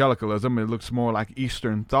evangelicalism. It looks more like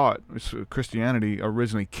Eastern thought. Christianity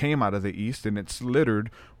originally came out of the East, and it's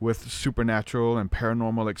littered with supernatural and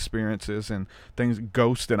paranormal experiences and things,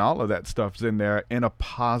 ghosts and all of that stuff's in there in a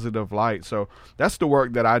positive light. So that's the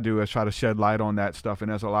work that I do, is try to shed light on that stuff.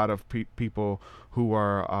 And there's a lot of people who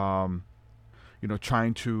are,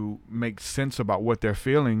 trying to make sense about what they're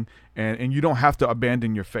feeling. And you don't have to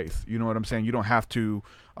abandon your faith. You know what I'm saying? You don't have to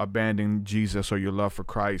abandon Jesus or your love for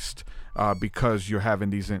Christ because you're having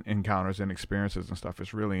these encounters and experiences and stuff.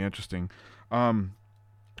 It's really interesting.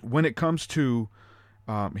 When it comes to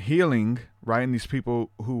healing, right, and these people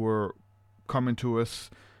who were coming to us,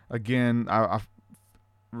 again, I've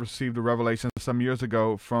received a revelation some years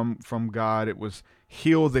ago from God. It was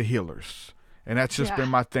heal the healers. And that's just been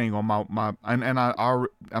my thing on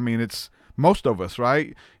I mean, it's most of us,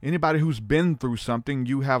 right? Anybody who's been through something,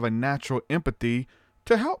 you have a natural empathy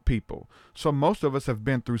to help people. So most of us have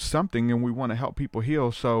been through something and we want to help people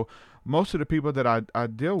heal. So most of the people that I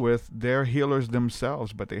deal with, they're healers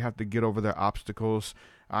themselves, but they have to get over their obstacles.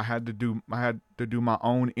 I had to do my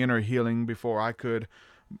own inner healing before I could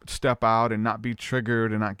step out and not be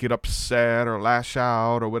triggered and not get upset or lash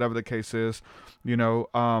out or whatever the case is,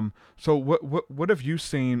 so what have you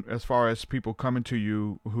seen as far as people coming to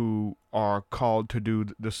you who are called to do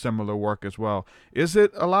the similar work as well? Is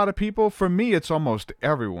it a lot of people? For me, it's almost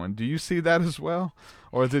everyone. Do you see that as well?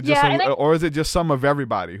 Or is it just or is it just some of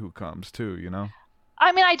everybody who comes too,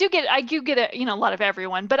 I mean, I do get a lot of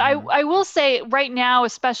everyone, but I will say right now,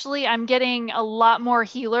 especially, I'm getting a lot more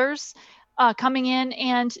healers coming in,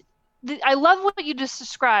 and I love what you just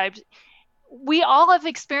described. We all have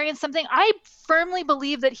experienced something. I firmly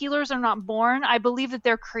believe that healers are not born. I believe that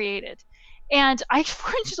they're created. And I,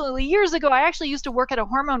 fortunately, years ago, I actually used to work at a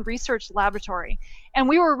hormone research laboratory, and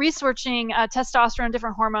we were researching testosterone,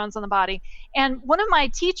 different hormones on the body. And one of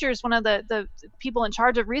my teachers, one of the people in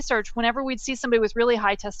charge of research, whenever we'd see somebody with really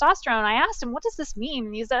high testosterone, I asked him, "What does this mean?"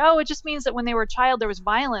 And he said, "Oh, it just means that when they were a child, there was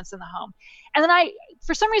violence in the home." And then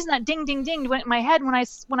for some reason, that ding, ding, ding went in my head when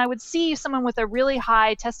I would see someone with a really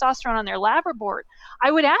high testosterone on their lab report.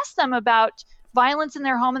 I would ask them about violence in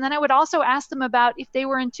their home, and then I would also ask them about if they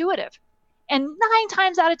were intuitive. And 9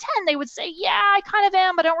 times out of 10, they would say, "Yeah, I kind of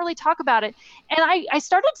am, but I don't really talk about it." And I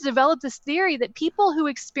started to develop this theory that people who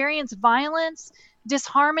experience violence,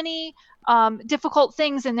 disharmony, difficult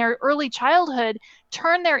things in their early childhood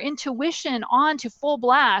turn their intuition on to full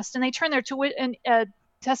blast, and they turn their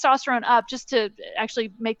testosterone up just to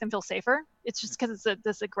actually make them feel safer. It's just because it's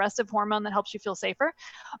this aggressive hormone that helps you feel safer.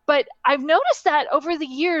 But I've noticed that over the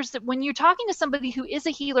years that when you're talking to somebody who is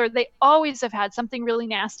a healer, they always have had something really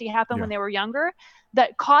nasty happen when they were younger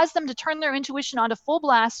that caused them to turn their intuition onto full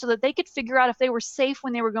blast so that they could figure out if they were safe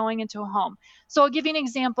when they were going into a home. So I'll give you an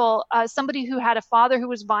example. Somebody who had a father who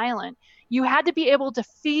was violent, you had to be able to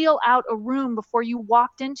feel out a room before you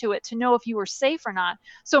walked into it to know if you were safe or not.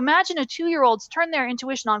 So imagine a 2-year-old's turn their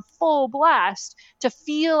intuition on full blast to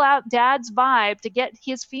feel out dad's vibe, to get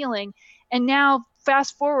his feeling. And now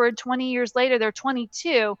fast forward 20 years later, they're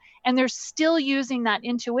 22 and they're still using that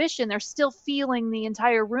intuition. They're still feeling the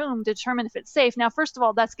entire room to determine if it's safe. Now, first of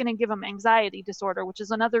all, that's going to give them anxiety disorder, which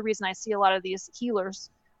is another reason I see a lot of these healers.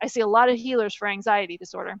 I see a lot of healers for anxiety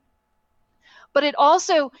disorder. But it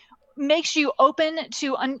also makes you open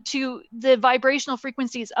to the vibrational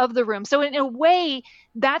frequencies of the room. So in a way,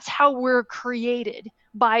 that's how we're created,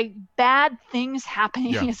 by bad things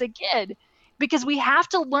happening as a kid, because we have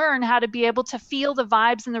to learn how to be able to feel the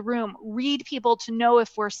vibes in the room, read people to know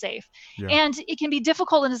if we're safe. And it can be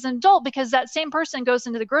difficult as an adult because that same person goes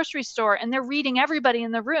into the grocery store and they're reading everybody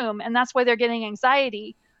in the room, and that's why they're getting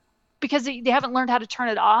anxiety, because they haven't learned how to turn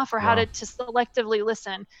it off or how to selectively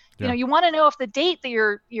listen. You know, you want to know if the date that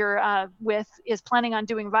you're with is planning on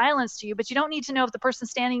doing violence to you, but you don't need to know if the person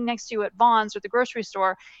standing next to you at Vaughn's or the grocery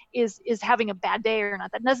store is having a bad day or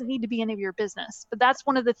not. That doesn't need to be any of your business. But that's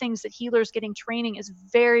one of the things that healers getting training is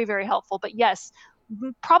very, very helpful. But yes,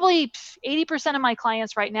 probably 80% of my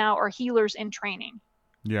clients right now are healers in training.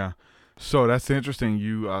 Yeah. So that's interesting.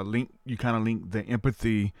 You kind of link the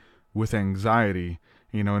empathy with anxiety.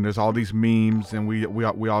 You know, and there's all these memes, and we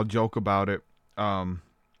all joke about it. Hold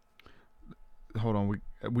on,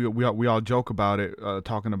 we all joke about it,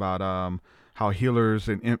 talking about how healers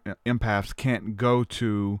and empaths can't go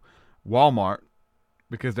to Walmart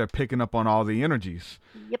because they're picking up on all the energies,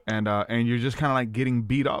 and you're just kind of like getting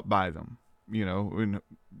beat up by them. You know, and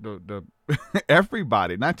the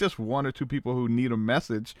everybody, not just 1 or 2 people who need a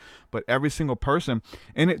message, but every single person,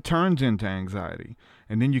 and it turns into anxiety.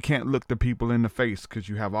 And then you can't look the people in the face because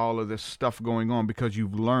you have all of this stuff going on, because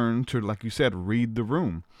you've learned to, like you said, read the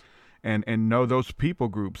room and know those people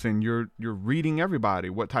groups, and you're reading everybody,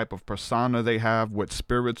 what type of persona they have, what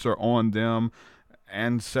spirits are on them,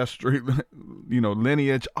 ancestry,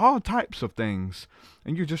 lineage, all types of things.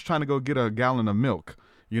 And you're just trying to go get a gallon of milk,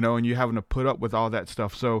 and you're having to put up with all that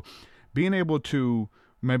stuff. So being able to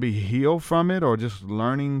maybe heal from it, or just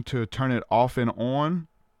learning to turn it off and on,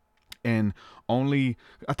 and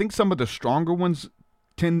I think some of the stronger ones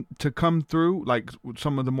tend to come through, like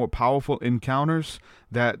some of the more powerful encounters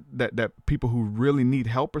that people who really need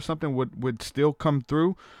help or something would still come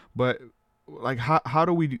through. But like, how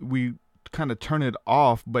do we kind of turn it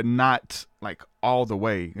off, but not like all the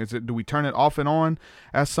way? Do we turn it off and on,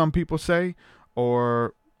 as some people say,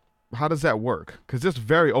 or how does that work? Because it's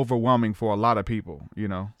very overwhelming for a lot of people,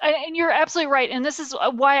 And you're absolutely right. And this is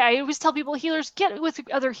why I always tell people, healers, get with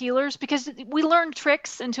other healers, because we learn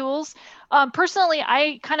tricks and tools. Personally,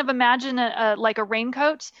 I kind of imagine like a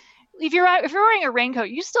raincoat. If you're wearing a raincoat,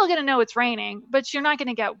 you're still going to know it's raining, but you're not going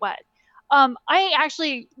to get wet. I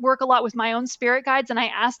actually work a lot with my own spirit guides, and I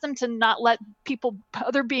ask them to not let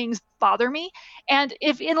other beings bother me. And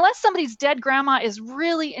unless somebody's dead grandma is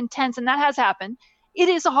really intense, and that has happened, it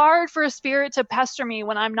is hard for a spirit to pester me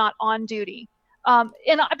when I'm not on duty.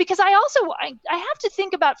 Because I have to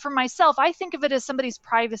think about, for myself, I think of it as somebody's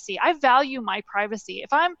privacy. I value my privacy.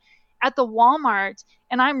 If I'm at the Walmart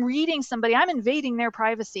and I'm reading somebody, I'm invading their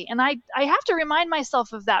privacy. And I have to remind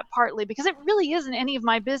myself of that, partly because it really isn't any of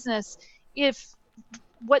my business if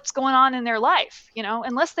what's going on in their life,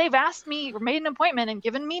 unless they've asked me or made an appointment and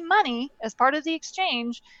given me money as part of the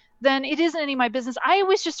exchange, then it isn't any of my business. I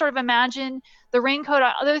always just sort of imagine the raincoat.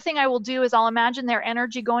 Other thing I will do is I'll imagine their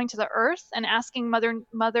energy going to the earth and asking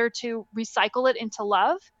mother to recycle it into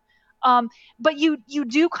love. But you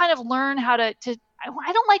do kind of learn how to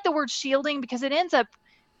I don't like the word shielding, because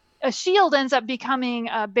a shield ends up becoming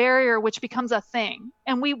a barrier, which becomes a thing.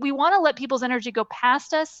 And we want to let people's energy go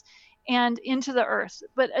past us and into the earth.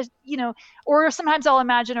 But, or sometimes I'll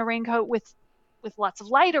imagine a raincoat with lots of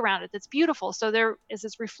light around it that's beautiful. So there, as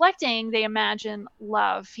it's reflecting, they imagine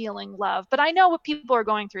love, feeling love. But I know what people are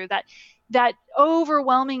going through, that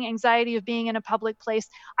overwhelming anxiety of being in a public place.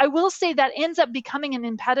 I will say that ends up becoming an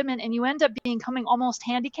impediment, and you end up becoming almost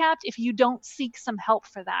handicapped if you don't seek some help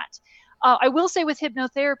for that. I will say with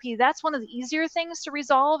hypnotherapy, that's one of the easier things to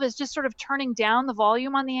resolve, is just sort of turning down the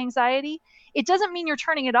volume on the anxiety. It doesn't mean you're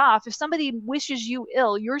turning it off. If somebody wishes you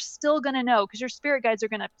ill, you're still going to know, because your spirit guides are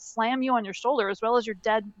going to slam you on your shoulder, as well as your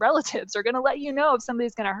dead relatives are going to let you know if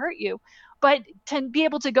somebody's going to hurt you. But to be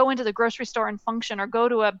able to go into the grocery store and function, or go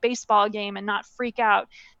to a baseball game and not freak out,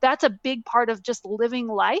 that's a big part of just living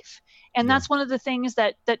life. And that's one of the things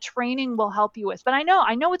that training will help you with. But I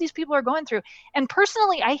know what these people are going through. And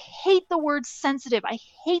personally, I hate the word sensitive. I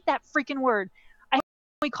hate that freaking word.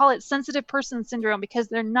 We call it sensitive person syndrome, because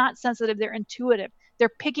they're not sensitive, they're intuitive. They're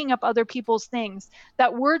picking up other people's things.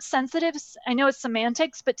 That word sensitive, I know it's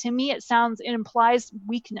semantics, but to me it implies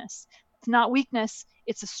weakness. It's not weakness,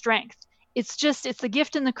 it's a strength. It's the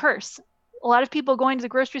gift and the curse. A lot of people going to the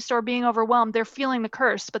grocery store being overwhelmed, they're feeling the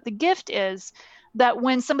curse. But the gift is that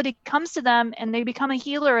when somebody comes to them and they become a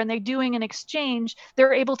healer and they're doing an exchange,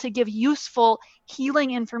 they're able to give useful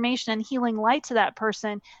healing information and healing light to that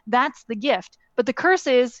person. That's the gift. But the curse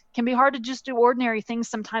can be hard to just do ordinary things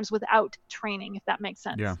sometimes without training, if that makes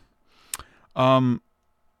sense. Yeah.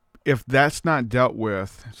 If that's not dealt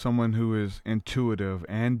with, someone who is intuitive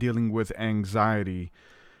and dealing with anxiety,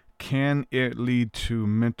 can it lead to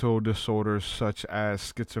mental disorders such as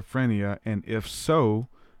schizophrenia? And if so,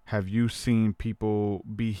 have you seen people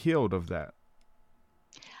be healed of that?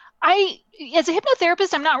 As a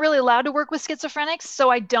hypnotherapist, I'm not really allowed to work with schizophrenics,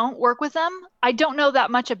 so I don't work with them. I don't know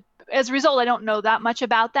that much. As a result, I don't know that much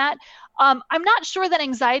about that. I'm not sure that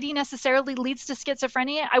anxiety necessarily leads to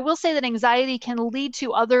schizophrenia. I will say that anxiety can lead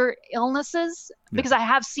to other illnesses, because I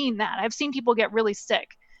have seen that. I've seen people get really sick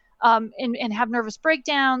and have nervous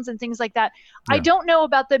breakdowns and things like that. I don't know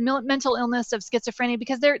about the mental illness of schizophrenia,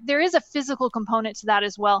 because there is a physical component to that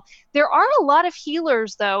as well. There are a lot of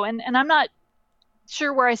healers, though, and I'm not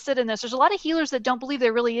sure where I sit in this. There's a lot of healers that don't believe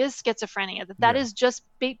there really is schizophrenia, that is just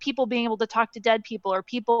people being able to talk to dead people, or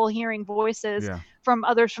people hearing voices from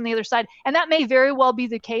others from the other side. And that may very well be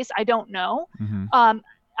the case. I don't know. Mm-hmm.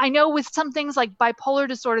 I know with some things like bipolar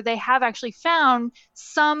disorder, they have actually found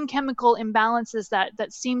some chemical imbalances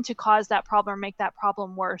that seem to cause that problem or make that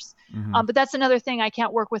problem worse. Mm-hmm. But that's another thing I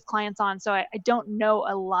can't work with clients on, so I don't know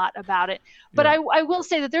a lot about it. But I will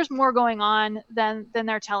say that there's more going on than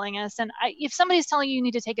they're telling us. And if somebody's telling you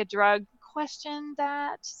need to take a drug, question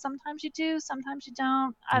that. Sometimes you do, sometimes you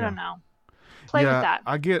don't. I don't know. Play with that.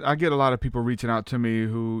 I get a lot of people reaching out to me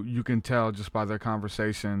who you can tell just by their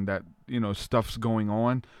conversation that, stuff's going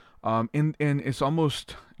on. And it's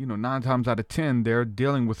almost, 9 times out of 10, they're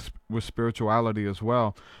dealing with spirituality as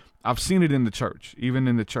well. I've seen it in the church, even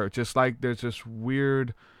in the church. It's like there's this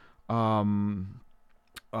weird breeding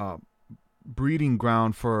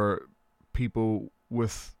ground for people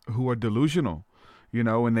who are delusional,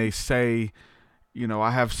 and they say,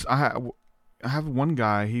 I have one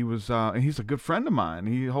guy, he was, and he's a good friend of mine.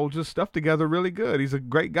 He holds his stuff together really good. He's a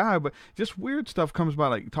great guy, but just weird stuff comes by,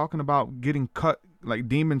 like talking about getting cut, like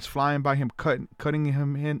demons flying by him, cutting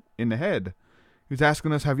him in the head. He's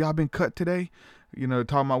asking us, have y'all been cut today?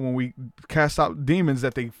 Talking about when we cast out demons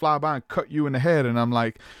that they fly by and cut you in the head. And I'm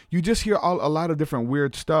like, you just hear a lot of different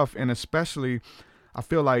weird stuff. And especially, I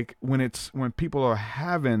feel like when people are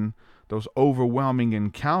having those overwhelming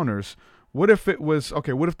encounters, what if it was,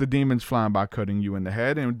 what if the demon's flying by cutting you in the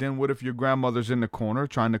head? And then what if your grandmother's in the corner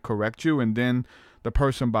trying to correct you, and then the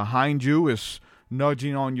person behind you is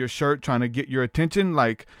nudging on your shirt trying to get your attention?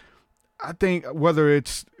 Like, I think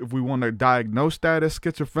if we want to diagnose that as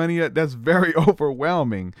schizophrenia, that's very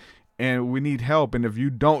overwhelming, and we need help. And if you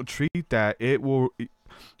don't treat that,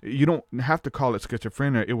 you don't have to call it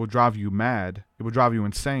schizophrenia. It will drive you mad. It will drive you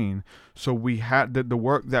insane. So we had the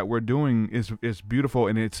work that we're doing is beautiful,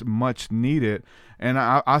 and it's much needed. And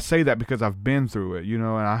I say that because I've been through it, and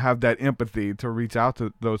I have that empathy to reach out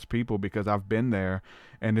to those people because I've been there,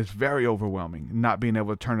 and it's very overwhelming not being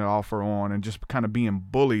able to turn it off or on, and just kind of being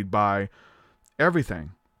bullied by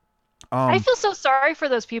everything. I feel so sorry for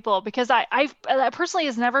those people because that personally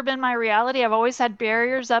has never been my reality. I've always had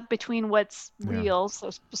barriers up between what's real, so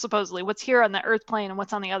supposedly what's here on the earth plane and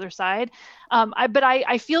what's on the other side. But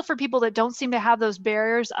I feel for people that don't seem to have those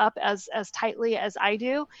barriers up as tightly as I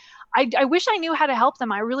do. I wish I knew how to help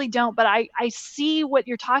them. I really don't, but I see what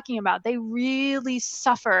you're talking about. They really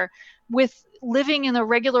suffer with living in the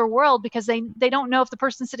regular world because they don't know if the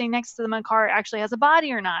person sitting next to them in a car actually has a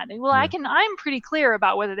body or not. Well, I'm pretty clear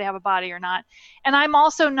about whether they have a body or not. And I'm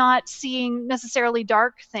also not seeing necessarily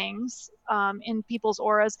dark things in people's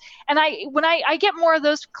auras. And when I get more of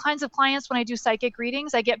those kinds of clients, when I do psychic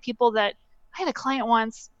readings, I get people that I had a client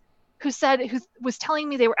once who was telling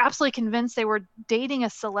me they were absolutely convinced they were dating a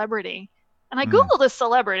celebrity. And I Googled a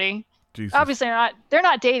celebrity. Jesus. Obviously they're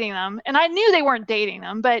not dating them. And I knew they weren't dating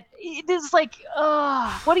them, but it's like,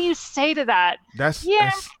 what do you say to that? I'm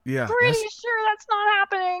pretty sure that's not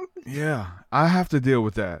happening. Yeah. I have to deal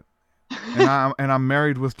with that. And I'm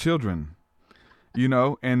married with children,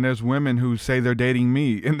 and there's women who say they're dating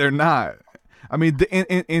me and they're not. I mean,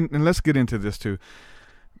 and let's get into this too.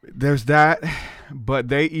 There's that,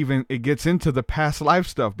 but it gets into the past life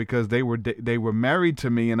stuff because they were married to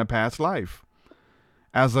me in a past life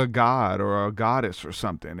as a god or a goddess or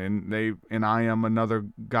something, and I am another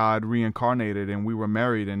god reincarnated, and we were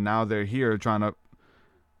married, and now they're here trying to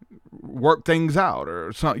work things out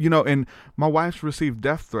or something, and my wife's received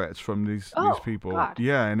death threats from these people. God.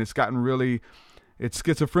 Yeah, and it's gotten it's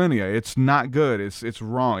schizophrenia. It's not good. It's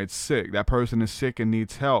wrong. It's sick. That person is sick and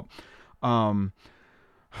needs help. And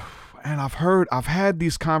I've had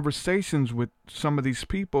these conversations with some of these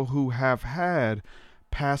people who have had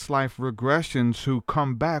past life regressions who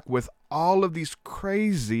come back with all of these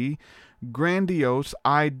crazy, grandiose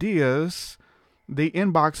ideas. They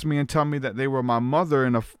inbox me and tell me that they were my mother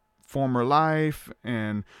in a former life,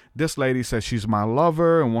 and this lady says she's my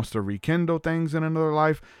lover and wants to rekindle things in another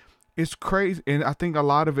life. It's crazy, and I think a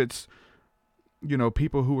lot of it's,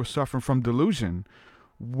 people who are suffering from delusion.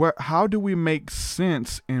 How do we make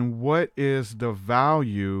sense in what is the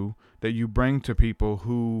value that you bring to people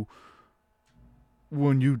who,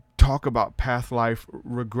 when you talk about past life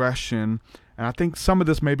regression, and I think some of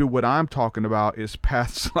this, maybe what I'm talking about is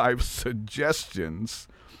past life suggestions.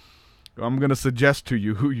 I'm going to suggest to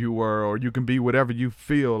you who you were, or you can be whatever you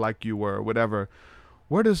feel like you were, whatever.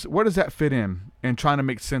 Where does that fit in trying to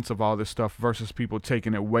make sense of all this stuff versus people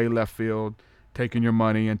taking it way left field, taking your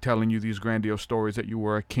money and telling you these grandiose stories that you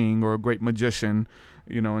were a king or a great magician,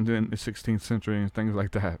 in the 16th century and things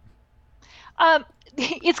like that?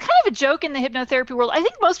 It's kind of a joke in the hypnotherapy world. I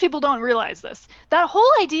think most people don't realize this. That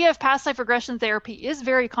whole idea of past life regression therapy is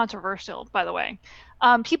very controversial, by the way.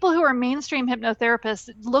 People who are mainstream hypnotherapists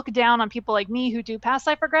look down on people like me who do past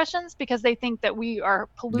life regressions because they think that we are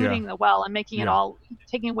polluting the well and making it all,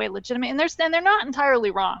 taking away legitimate. And they're not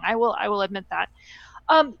entirely wrong. I will admit that.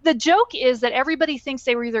 The joke is that everybody thinks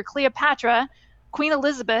they were either Cleopatra, Queen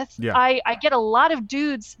Elizabeth. Yeah. I get a lot of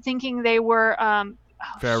dudes thinking they were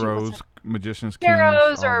pharaohs, magicians,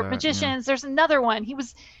 pharaohs, kings, or magicians. There's another one.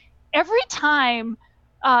 Every time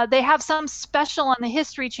they have some special on the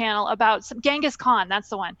History Channel about Genghis Khan. That's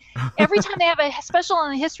the one. Every time they have a special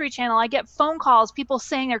on the History Channel, I get phone calls, people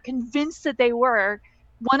saying they're convinced that they were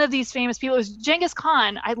one of these famous people. It was Genghis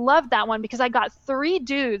Khan. I loved that one because I got 3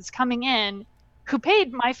 dudes coming in who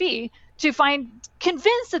paid my fee to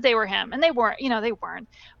convinced that they were him, and they weren't. They weren't.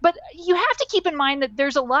 But you have to keep in mind that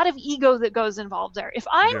there's a lot of ego that goes involved there. If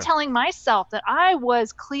I'm telling myself that I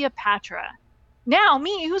was Cleopatra, now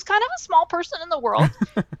me, who's kind of a small person in the world,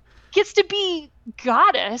 gets to be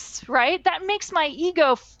goddess, right? That makes my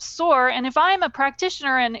ego soar. And if I'm a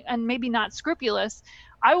practitioner and maybe not scrupulous,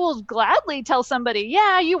 I will gladly tell somebody,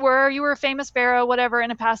 yeah, you were a famous pharaoh, whatever,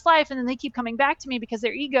 in a past life. And then they keep coming back to me because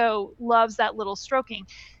their ego loves that little stroking.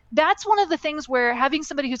 That's one of the things where having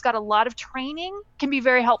somebody who's got a lot of training can be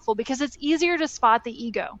very helpful because it's easier to spot the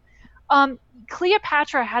ego.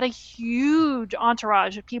 Cleopatra had a huge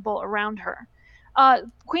entourage of people around her.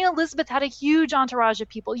 Queen Elizabeth had a huge entourage of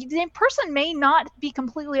people. The person may not be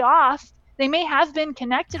completely off. They may have been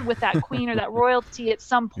connected with that queen or that royalty at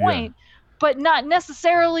some point, but not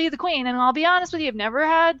necessarily the queen. And I'll be honest with you, I've never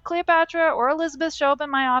had Cleopatra or Elizabeth show up in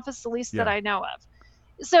my office, at least that I know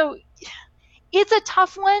of. So it's a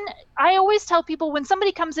tough one. I always tell people when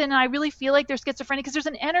somebody comes in and I really feel like they're schizophrenic, because there's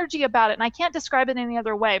an energy about it, and I can't describe it any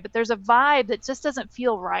other way, but there's a vibe that just doesn't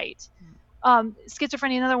feel right.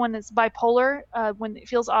 Schizophrenia, another one that's bipolar, when it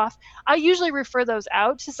feels off. I usually refer those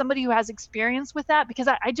out to somebody who has experience with that because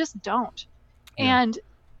I just don't. And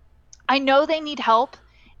I know they need help.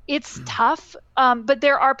 It's tough, but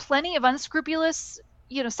there are plenty of unscrupulous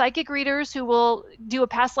psychic readers who will do a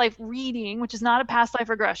past life reading, which is not a past life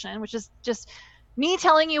regression, which is just me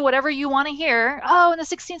telling you whatever you want to hear. Oh, in the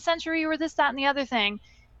 16th century, or this, that, and the other thing,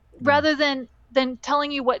 rather than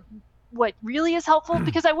telling you what really is helpful.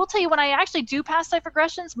 Because I will tell you, when I actually do past life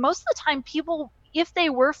regressions, most of the time people, if they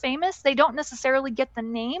were famous, they don't necessarily get the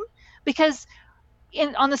name, because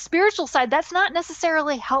on the spiritual side, that's not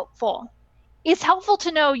necessarily helpful. It's helpful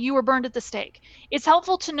to know you were burned at the stake. It's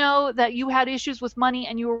helpful to know that you had issues with money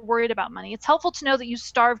and you were worried about money. It's helpful to know that you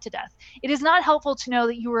starved to death. It is not helpful to know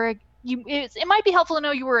that you were it might be helpful to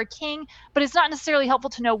know you were a king, but it's not necessarily helpful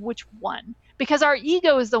to know which one, because our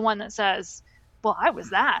ego is the one that says, well, I was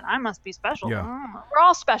that, I must be special. Yeah. We're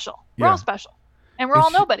all special. We're all special. And we're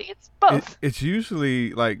all nobody. It's both. It's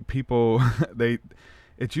usually like people,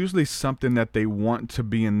 it's usually something that they want to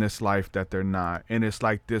be in this life that they're not. And it's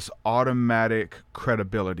like this automatic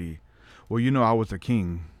credibility. Well, I was a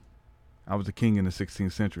king. I was a king in the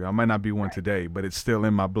 16th century. I might not be one today, but it's still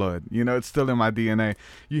in my blood. It's still in my DNA.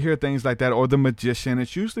 You hear things like that. Or the magician.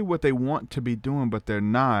 It's usually what they want to be doing, but they're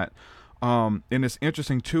not. And it's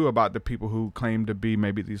interesting too about the people who claim to be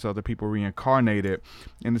maybe these other people reincarnated.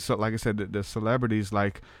 And it's like I said, the celebrities,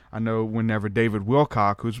 like I know whenever David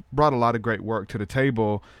Wilcock, who's brought a lot of great work to the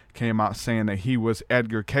table, came out saying that he was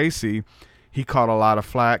Edgar Casey, he caught a lot of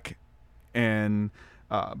flack and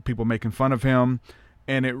people making fun of him.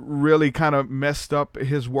 And it really kind of messed up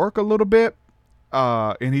his work a little bit.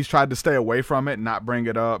 And he's tried to stay away from it, not bring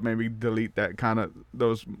it up, maybe delete that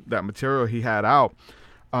that material he had out.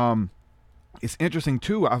 It's interesting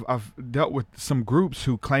too. I've dealt with some groups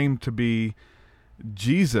who claim to be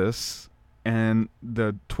Jesus and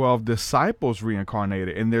the 12 disciples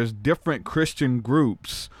reincarnated. And there's different Christian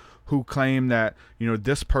groups who claim that,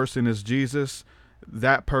 this person is Jesus,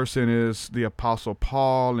 that person is the Apostle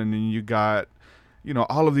Paul, and then you got,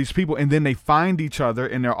 all of these people, and then they find each other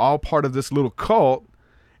and they're all part of this little cult,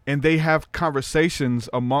 and they have conversations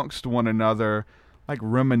amongst one another, like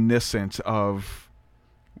reminiscent of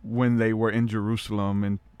when they were in Jerusalem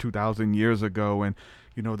and 2,000 years ago. And,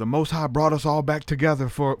 the Most High brought us all back together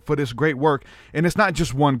for this great work. And it's not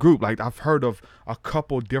just one group. Like I've heard of a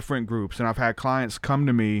couple different groups, and I've had clients come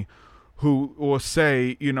to me who will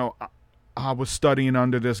say, I was studying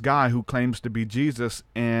under this guy who claims to be Jesus,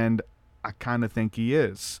 and I kind of think he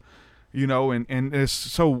is, and it's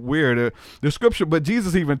so weird. The scripture, but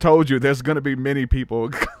Jesus even told you there's going to be many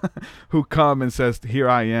people who come and says, here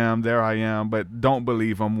I am, there I am, but don't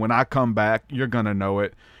believe them. When I come back, you're going to know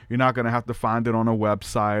it. You're not going to have to find it on a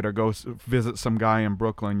website or go visit some guy in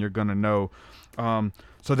Brooklyn. You're going to know.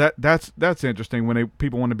 So that's interesting when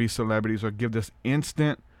people want to be celebrities or give this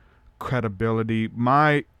instant credibility.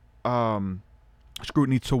 My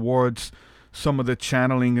scrutiny towards some of the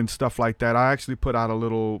channeling and stuff like that, I actually put out a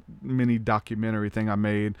little mini documentary thing I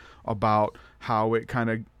made about how it kind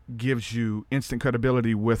of gives you instant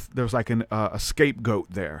credibility there's like a scapegoat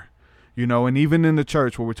there, and even in the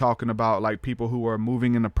church where we're talking about like people who are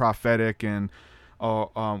moving in the prophetic and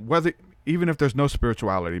whether, even if there's no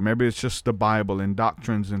spirituality, maybe it's just the Bible and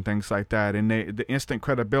doctrines and things like that. And the instant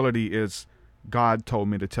credibility is, God told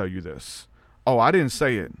me to tell you this. Oh, I didn't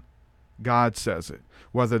say it. God says it.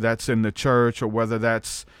 Whether that's in the church or whether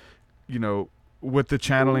that's, with the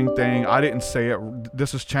channeling thing, I didn't say it.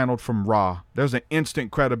 This is channeled from Ra. There's an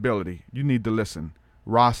instant credibility. You need to listen.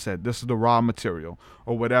 Ra said, this is the raw material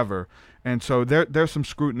or whatever. And so there's some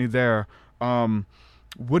scrutiny there.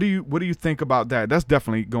 What do you think about that? That's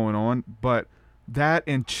definitely going on, but that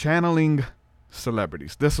and channeling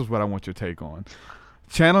celebrities. This is what I want your take on.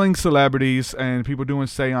 Channeling celebrities and people doing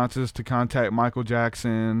seances to contact Michael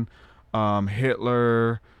Jackson,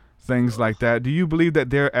 Hitler, things like that. Do you believe that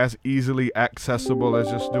they're as easily accessible as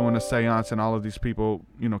just doing a seance, and all of these people,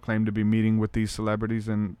 claim to be meeting with these celebrities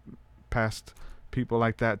and past people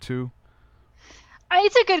like that too?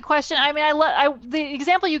 It's a good question. I mean, the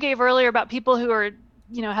example you gave earlier about people who are,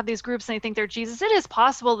 have these groups and they think they're Jesus. It is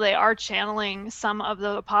possible they are channeling some of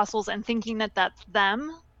the apostles and thinking that that's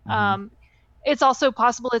them. Mm-hmm. It's also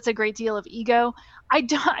possible it's a great deal of ego.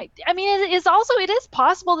 It is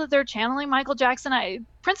possible that they're channeling Michael Jackson.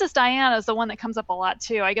 Princess Diana is the one that comes up a lot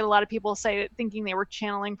too. I get a lot of people thinking they were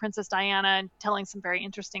channeling Princess Diana and telling some very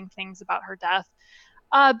interesting things about her death.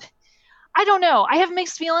 I don't know. I have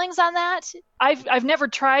mixed feelings on that. I've never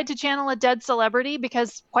tried to channel a dead celebrity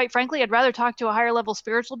because, quite frankly, I'd rather talk to a higher level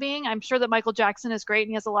spiritual being. I'm sure that Michael Jackson is great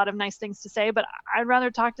and he has a lot of nice things to say, but I'd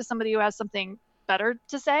rather talk to somebody who has something better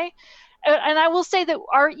to say. And I will say that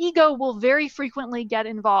our ego will very frequently get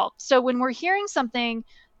involved. So when we're hearing something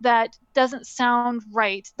that doesn't sound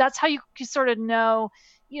right, that's how you sort of know,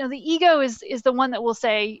 the ego is the one that will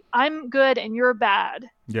say, I'm good and you're bad.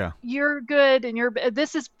 Yeah. You're good and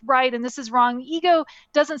this is right and this is wrong. The ego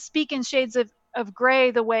doesn't speak in shades of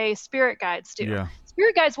gray the way spirit guides do. Yeah.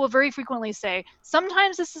 Spirit guides will very frequently say,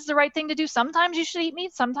 sometimes this is the right thing to do. Sometimes you should eat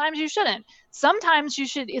meat. Sometimes you shouldn't. Sometimes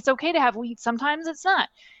it's okay to have wheat. Sometimes it's not.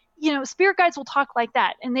 Spirit guides will talk like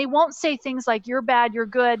that, and they won't say things like, you're bad, you're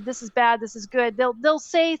good, this is bad, this is good. They'll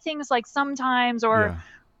say things like sometimes, or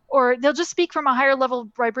they'll just speak from a higher level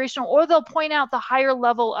vibrational, or they'll point out the higher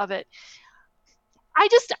level of it. I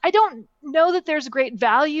don't know that there's great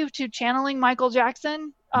value to channeling Michael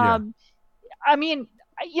Jackson. I mean,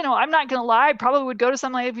 I'm not going to lie. I probably would go to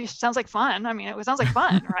something like, it sounds like fun. I mean, it sounds like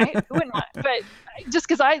fun, right? Who wouldn't want? But just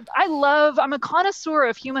because I'm a connoisseur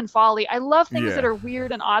of human folly. I love things that are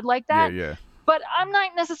weird and odd like that. Yeah. But I'm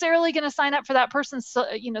not necessarily going to sign up for that person's,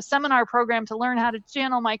 seminar program to learn how to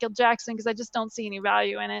channel Michael Jackson, because I just don't see any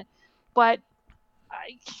value in it. But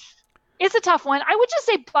it's a tough one. I would just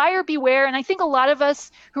say buyer beware. And I think a lot of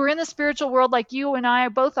us who are in the spiritual world, like you and I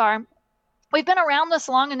both are, we've been around this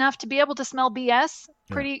long enough to be able to smell BS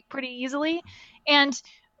pretty easily. And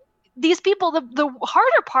these people, the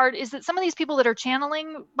harder part is that some of these people that are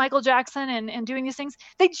channeling Michael Jackson and doing these things,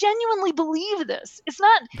 they genuinely believe this. It's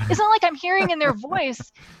not like I'm hearing in their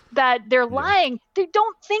voice that they're lying. They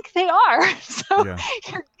don't think they are. So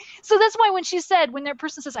that's why when that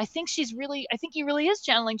person says, I think he really is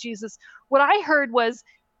channeling Jesus, what I heard was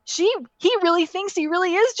he really thinks he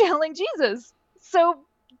really is channeling Jesus. So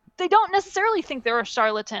they don't necessarily think they're a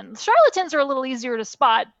charlatan. Charlatans are a little easier to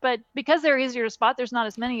spot, but because they're easier to spot, there's not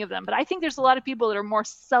as many of them. But I think there's a lot of people that are more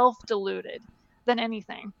self-deluded than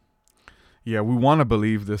anything. Yeah, we want to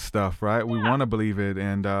believe this stuff, right? We want to believe it,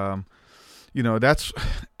 and that's,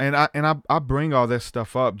 and I bring all this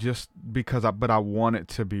stuff up just because I want it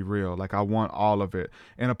to be real. Like, I want all of it,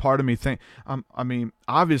 and a part of me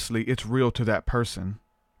obviously it's real to that person.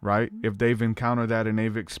 Right? If they've encountered that and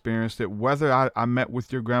they've experienced it, whether I met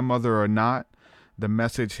with your grandmother or not, the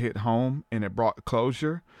message hit home and it brought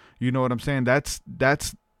closure. You know what I'm saying? That's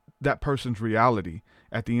that person's reality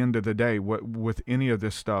at the end of the day with any of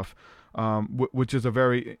this stuff, which is a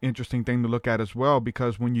very interesting thing to look at as well,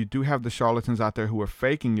 because when you do have the charlatans out there who are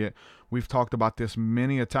faking it, we've talked about this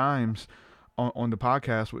many a times on the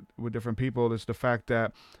podcast with different people, is the fact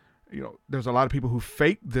that there's a lot of people who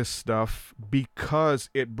fake this stuff because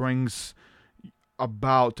it brings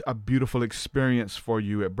about a beautiful experience for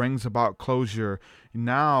you. It brings about closure.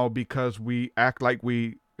 Now, because we act like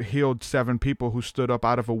we healed 7 people who stood up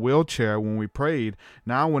out of a wheelchair when we prayed,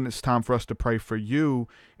 now when it's time for us to pray for you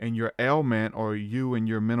and your ailment, or you and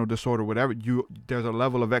your mental disorder, whatever, there's a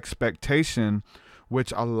level of expectation,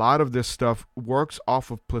 which a lot of this stuff works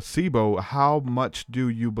off of placebo. How much do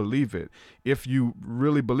you believe it? If you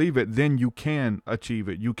really believe it, then you can achieve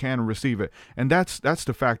it. You can receive it. And that's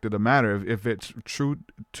the fact of the matter. If it's true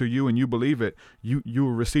to you and you believe it, you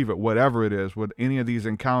will receive it, whatever it is, with any of these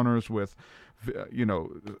encounters, with,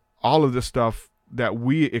 all of the stuff that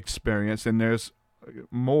we experience. And there's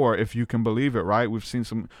more if you can believe it, right? We've seen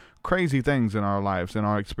some crazy things in our lives and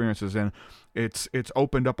our experiences, and it's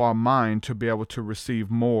opened up our mind to be able to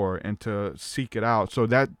receive more and to seek it out. So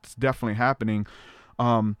that's definitely happening.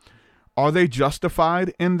 Are they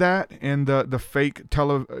justified in that, in the fake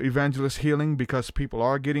televangelist healing, because people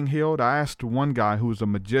are getting healed? I asked one guy who's a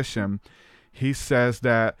magician. He says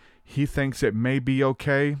that he thinks it may be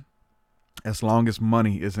okay as long as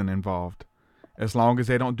money isn't involved. As long as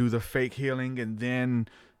they don't do the fake healing and then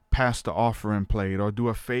pass the offering plate, or do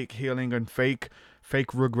a fake healing and fake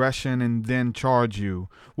regression and then charge you.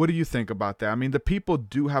 What do you think about that? I mean, the people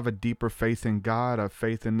do have a deeper faith in God, a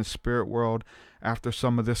faith in the spirit world after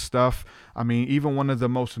some of this stuff. I mean, even one of the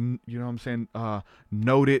most,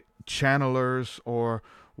 noted channelers or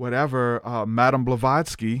whatever, Madame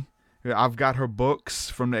Blavatsky, I've got her books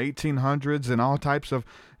from the 1800s and all types of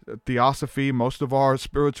theosophy. Most of our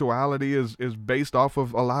spirituality is based off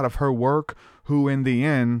of a lot of her work, who in the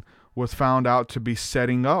end was found out to be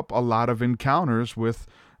setting up a lot of encounters with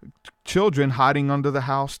children hiding under the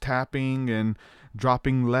house, tapping and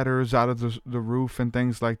dropping letters out of the roof and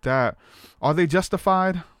things like that. Are they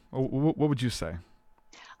justified? Or what would you say?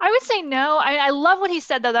 I would say no. I love what he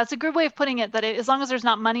said, though. That's a good way of putting it, that as long as there's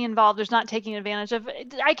not money involved, there's not taking advantage of.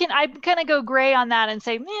 I kind of go gray on that and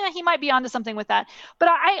say, he might be onto something with that. But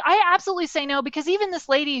I absolutely say no, because even this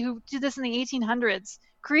lady who did this in the 1800s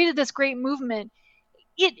created this great movement.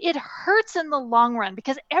 It hurts in the long run,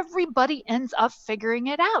 because everybody ends up figuring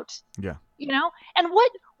it out. Yeah. And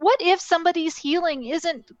what if somebody's healing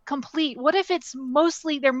isn't complete? What if it's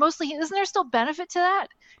isn't there still benefit to that?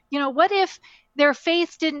 What if their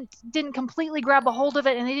faith didn't completely grab a hold of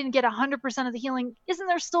it and they didn't get 100% of the healing, isn't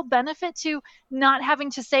there still benefit to not having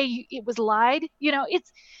to say it was lied?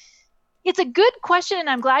 It's a good question, and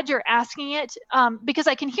I'm glad you're asking it, because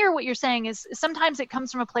I can hear what you're saying is sometimes it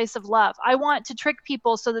comes from a place of love. I want to trick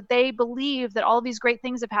people so that they believe that all of these great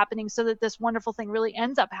things are happening so that this wonderful thing really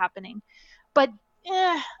ends up happening. But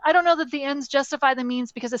I don't know that the ends justify the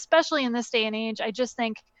means, because especially in this day and age, I just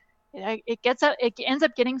think it ends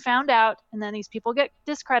up getting found out, and then these people get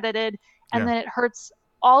discredited, and then it hurts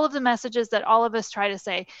all of the messages that all of us try to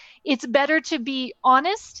say. It's better to be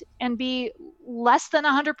honest and be less than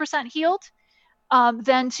 100% healed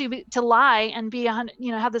than to lie and be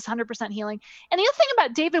have this 100% healing. And the other thing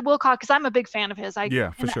about David Wilcock, because I'm a big fan of his,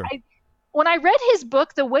 for sure. When I read his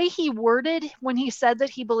book, the way he worded when he said that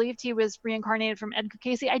he believed he was reincarnated from Edgar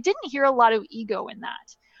Cayce, I didn't hear a lot of ego in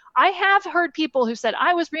that. I have heard people who said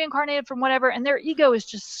I was reincarnated from whatever, and their ego is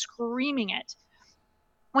just screaming it.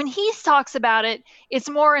 When he talks about it, it's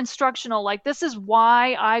more instructional, like this is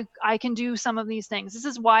why I can do some of these things. This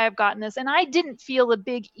is why I've gotten this. And I didn't feel a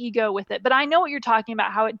big ego with it, but I know what you're talking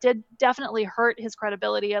about, how it did definitely hurt his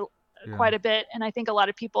credibility quite a bit. And I think a lot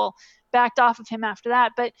of people backed off of him after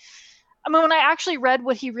that. But I mean, when I actually read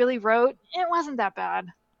what he really wrote, it wasn't that bad.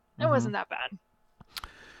 It wasn't that bad.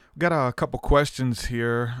 Got a couple questions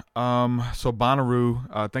here. So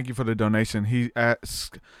Bonnaroo, thank you for the donation. He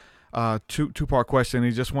asks two-part question.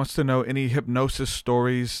 He just wants to know any hypnosis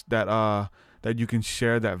stories that you can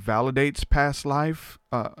share that validates past life,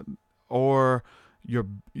 or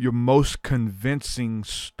your most convincing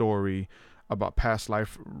story about past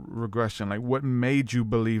life regression. Like, what made you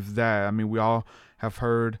believe that? I mean, we all have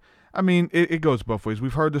heard. I mean, it goes both ways.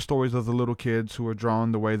 We've heard the stories of the little kids who were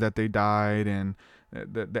drawn the way that they died, and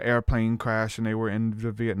the airplane crash, and they were in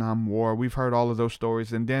the Vietnam War. We've heard all of those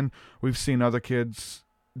stories, and then we've seen other kids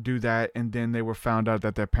do that, and then they were found out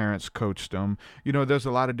that their parents coached them. There's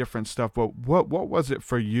a lot of different stuff. But what was it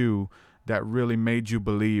for you that really made you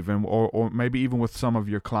believe, and or maybe even with some of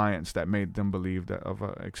your clients that made them believe that of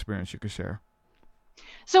an experience you could share?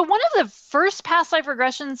 So one of the first past life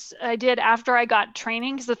regressions I did after I got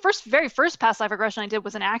training, because the very first past life regression I did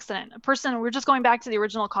was an accident. We were just going back to the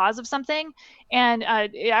original cause of something, and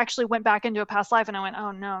it actually went back into a past life, and I went,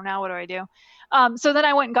 oh no, now what do I do? So then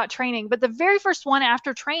I went and got training. But the very first one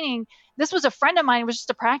after training, this was a friend of mine. It was just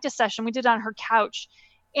a practice session. We did it on her couch,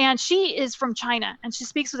 and she is from China, and she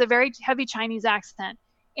speaks with a very heavy Chinese accent.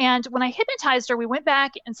 And when I hypnotized her, we went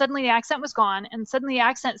back, and suddenly the accent was gone, and suddenly the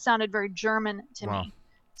accent sounded very German to me.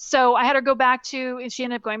 So I had her go back to, and she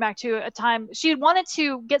ended up going back to a time she had wanted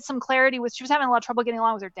to get some clarity with. She was having a lot of trouble getting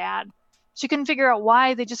along with her dad. She couldn't figure out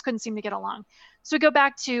why. They just couldn't seem to get along. So we go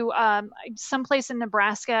back to someplace in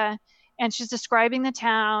Nebraska, and she's describing the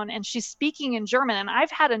town, and she's speaking in German. And I've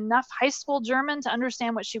had enough high school German to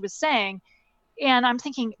understand what she was saying. And I'm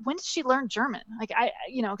thinking, when did she learn German? Like,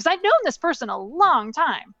 because I'd known this person a long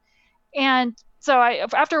time. And so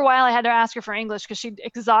after a while, I had to ask her for English because she'd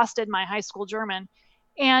exhausted my high school German.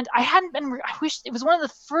 And I wish it was one of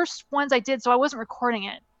the first ones I did, so I wasn't recording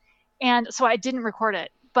it. And so I didn't record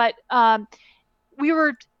it. But we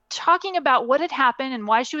were talking about what had happened and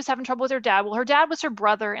why she was having trouble with her dad. Well, her dad was her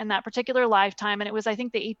brother in that particular lifetime, and it was, I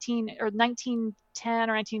think, the 1910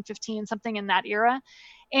 or 1915, something in that era.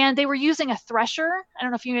 And they were using a thresher. I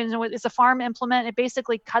don't know if you know, it's a farm implement. It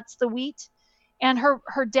basically cuts the wheat. And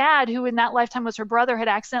her dad, who in that lifetime was her brother, had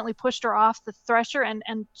accidentally pushed her off the thresher,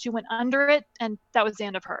 and she went under it, and that was the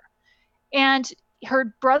end of her. And her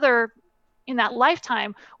brother in that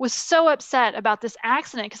lifetime was so upset about this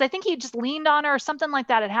accident, because I think he just leaned on her or something like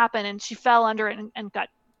that had happened, and she fell under it and got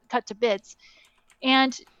cut to bits.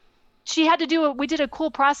 And she had to we did a cool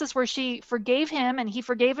process where she forgave him and he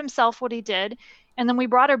forgave himself what he did. And then we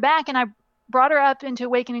brought her back, and I brought her up into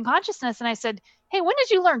awakening consciousness, and I said, hey, when did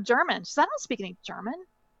you learn German? She said, I don't speak any German.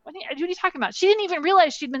 What are you talking about? She didn't even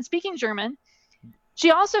realize she'd been speaking German.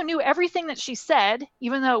 She also knew everything that she said,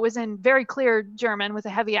 even though it was in very clear German with a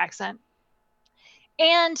heavy accent.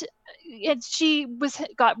 And she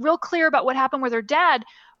got real clear about what happened with her dad.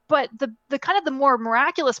 But the kind of the more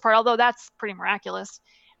miraculous part, although that's pretty miraculous,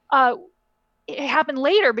 it happened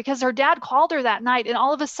later, because her dad called her that night, and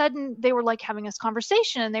all of a sudden they were like having this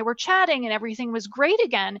conversation, and they were chatting, and everything was great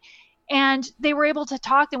again. And they were able to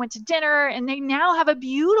talk. They went to dinner, and they now have a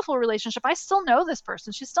beautiful relationship. I still know this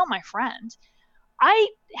person. She's still my friend. I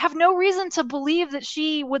have no reason to believe that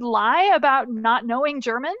she would lie about not knowing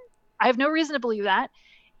German. I have no reason to believe that.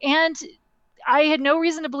 And I had no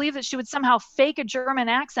reason to believe that she would somehow fake a German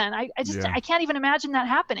accent. I can't even imagine that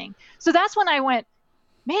happening. So that's when I went,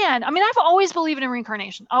 Man, I mean, I've always believed in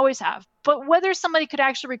reincarnation, always have. But whether somebody could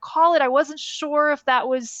actually recall it, I wasn't sure if that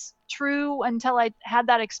was true until I had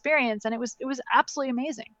that experience, and it was absolutely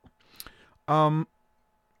amazing. Um,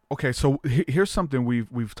 okay, so here's something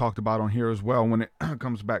we've talked about on here as well when it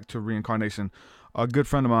comes back to reincarnation. A good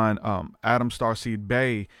friend of mine, Adam Starseed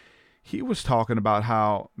Bay, he was talking about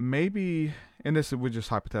how maybe, and this was just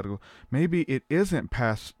hypothetical, maybe it isn't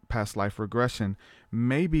past life regression.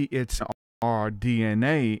 Maybe it's our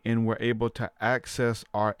DNA, and we're able to access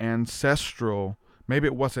our ancestral. Maybe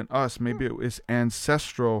it wasn't us. Maybe it was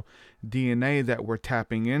ancestral DNA that we're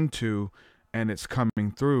tapping into, and it's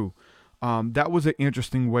coming through. That was an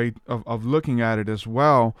interesting way of looking at it as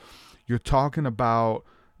well. You're talking about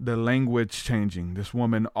the language changing, this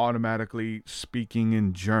woman automatically speaking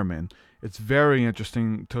in German. It's very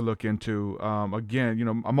interesting to look into.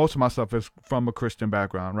 Again, most of my stuff is from a Christian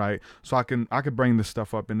background, right? So I could bring this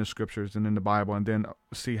stuff up in the scriptures and in the Bible, and then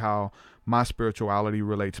see how my spirituality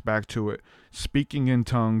relates back to it. Speaking in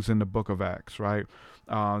tongues in the Book of Acts, right?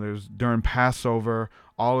 There's during Passover,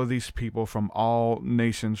 all of these people from all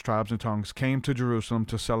nations, tribes, and tongues came to Jerusalem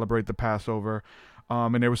to celebrate the Passover.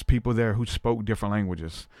 And there was people there who spoke different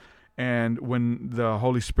languages. And when the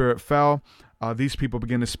Holy Spirit fell, these people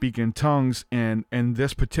began to speak in tongues. And in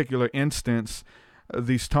this particular instance,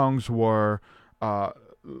 these tongues were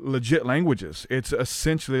legit languages. It's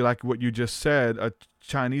essentially like what you just said, a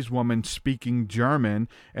Chinese woman speaking German,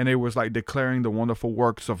 and it was like declaring the wonderful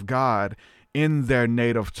works of God in their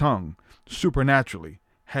native tongue, supernaturally.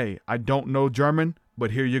 Hey, I don't know German,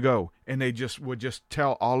 but here you go. And they would just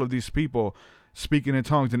tell all of these people speaking in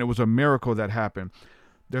tongues, and it was a miracle that happened.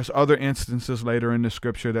 There's other instances later in the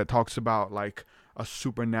scripture that talks about like a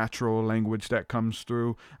supernatural language that comes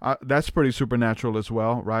through. That's pretty supernatural as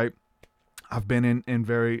well, right? I've been in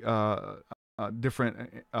very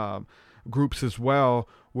different groups as well,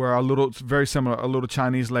 where very similar, a little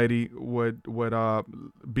Chinese lady would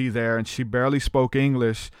be there, and she barely spoke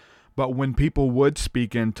English, but when people would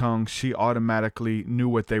speak in tongues, she automatically knew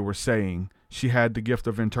what they were saying. She had the gift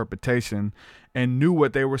of interpretation and knew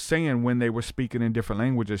what they were saying when they were speaking in different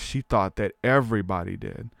languages. She thought that everybody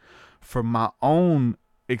did. For my own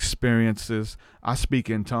experiences, I speak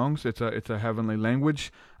in tongues. It's a heavenly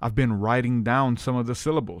language. I've been writing down some of the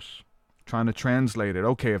syllables, trying to translate it.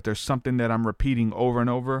 Okay, if there's something that I'm repeating over and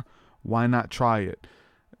over, why not try it?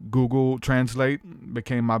 Google Translate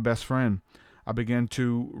became my best friend. I began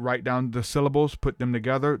to write down the syllables, put them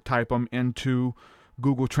together, type them into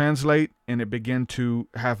Google Translate, and it began to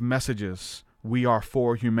have messages. We are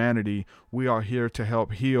for humanity. We are here to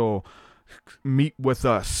help heal. Meet with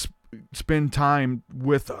us. Spend time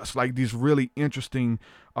with us. Like these really interesting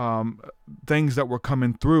things that were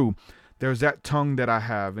coming through. There's that tongue that I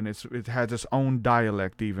have, and it has its own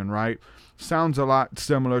dialect even, right? Sounds a lot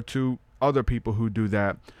similar to other people who do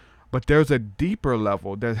that. But there's a deeper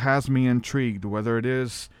level that has me intrigued, whether it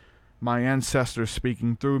is my ancestors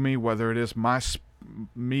speaking through me, whether it is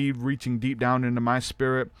me reaching deep down into my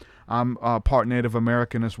spirit. I'm part Native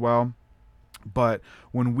American as well. But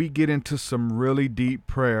when we get into some really deep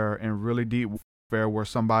prayer and really deep warfare, where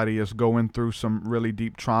somebody is going through some really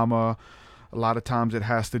deep trauma, a lot of times it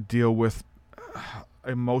has to deal with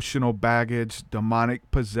emotional baggage, demonic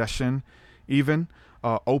possession, even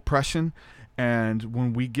oppression. And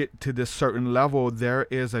when we get to this certain level, there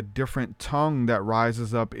is a different tongue that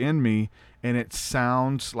rises up in me, and it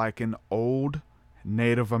sounds like an old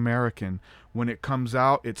Native American. When it comes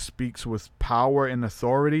out, it speaks with power and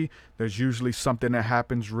authority. There's usually something that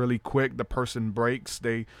happens really quick. The person breaks.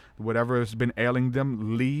 Whatever has been ailing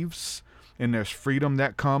them leaves, and there's freedom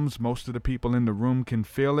that comes. Most of the people in the room can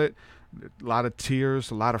feel it. A lot of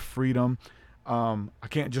tears, a lot of freedom. I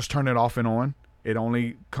can't just turn it off and on. It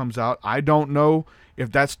only comes out. I don't know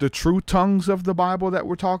if that's the true tongues of the Bible that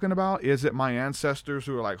we're talking about. Is it my ancestors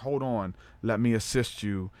who are like, hold on, let me assist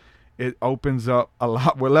you? It opens up a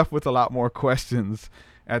lot. We're left with a lot more questions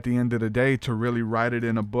at the end of the day to really write it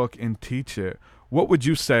in a book and teach it. What would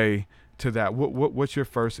you say to that? What's your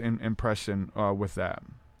first impression with that?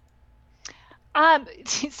 It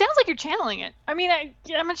sounds like you're channeling it. I mean,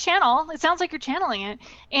 I'm a channel. It sounds like you're channeling it.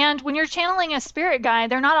 And when you're channeling a spirit guide,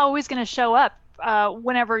 they're not always going to show up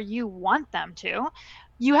whenever you want them to.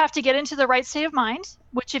 You have to get into the right state of mind,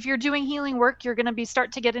 which if you're doing healing work, you're going to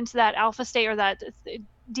start to get into that alpha state, or that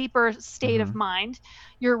deeper state of mind.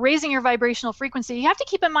 You're raising your vibrational frequency. You have to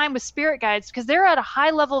keep in mind with spirit guides, because they're at a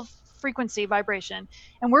high level of frequency vibration,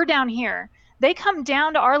 and we're down here. They come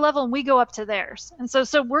down to our level and we go up to theirs. And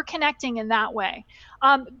so we're connecting in that way.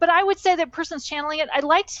 But I would say that person's channeling it. I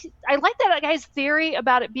like that guy's theory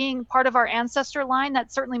about it being part of our ancestor line.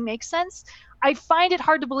 That certainly makes sense. I find it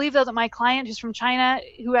hard to believe, though, that my client who's from China,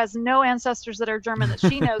 who has no ancestors that are German that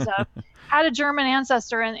she knows of, had a German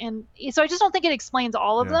ancestor. And so I just don't think it explains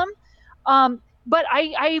all of them. But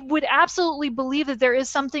I would absolutely believe that there is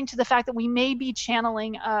something to the fact that we may be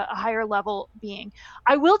channeling a higher level being.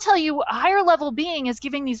 I will tell you, a higher level being is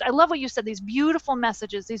giving these, I love what you said, these beautiful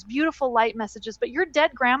messages, these beautiful light messages. But your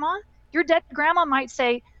dead grandma might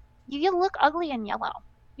say, you look ugly in yellow.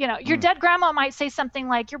 Your dead grandma might say something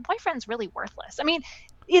like, your boyfriend's really worthless. I mean,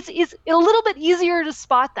 it's a little bit easier to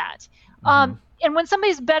spot that. And when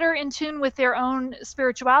somebody's better in tune with their own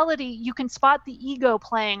spirituality, you can spot the ego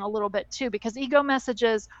playing a little bit too, because ego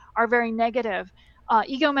messages are very negative.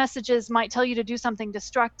 Ego messages might tell you to do something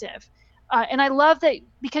destructive. And I love that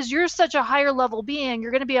because you're such a higher level being, you're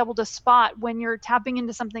going to be able to spot when you're tapping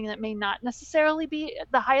into something that may not necessarily be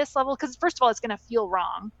at the highest level. Because first of all, it's going to feel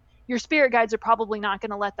wrong. Your spirit guides are probably not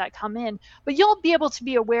going to let that come in, but you'll be able to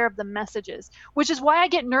be aware of the messages, which is why I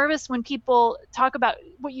get nervous when people talk about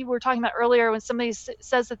what you were talking about earlier, when somebody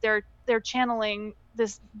says that they're channeling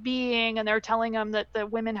this being and they're telling them that the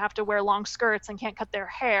women have to wear long skirts and can't cut their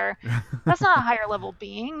hair. That's not a higher level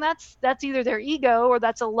being. That's either their ego or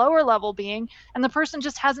that's a lower level being. And the person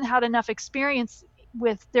just hasn't had enough experience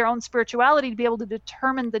with their own spirituality to be able to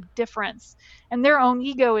determine the difference, and their own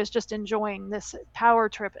ego is just enjoying this power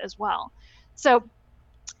trip as well. So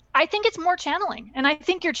I think it's more channeling, and I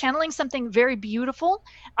think you're channeling something very beautiful.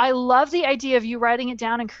 I love the idea of you writing it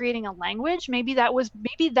down and creating a language. Maybe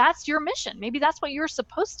that's your mission. Maybe that's what you're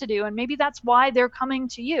supposed to do, and maybe that's why they're coming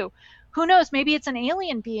to you. Who knows? Maybe it's an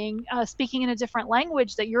alien being speaking in a different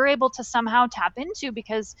language that you're able to somehow tap into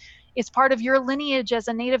because it's part of your lineage as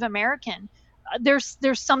a Native American. There's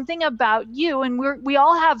something about you, and we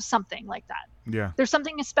all have something like that. Yeah. There's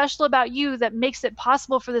something special about you that makes it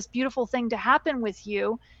possible for this beautiful thing to happen with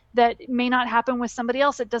you that may not happen with somebody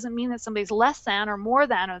else. It doesn't mean that somebody's less than or more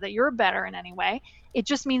than, or that you're better in any way. It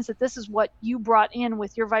just means that this is what you brought in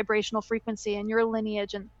with your vibrational frequency and your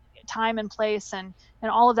lineage and time and place and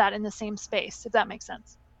all of that in the same space, if that makes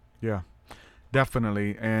sense. Yeah,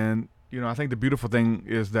 definitely. And, I think the beautiful thing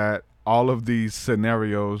is that all of these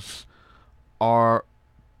scenarios are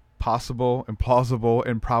possible and plausible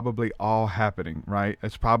and probably all happening, right?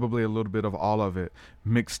 It's probably a little bit of all of it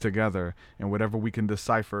mixed together, and whatever we can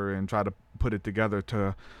decipher and try to put it together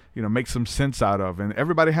to, make some sense out of. And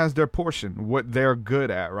everybody has their portion, what they're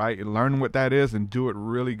good at, right? And learn what that is and do it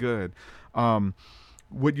really good.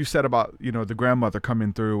 What you said about, the grandmother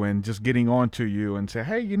coming through and just getting on to you and say,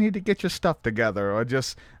 hey, you need to get your stuff together, or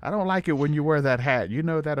just, I don't like it when you wear that hat,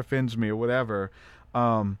 that offends me, or whatever.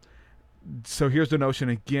 So here's the notion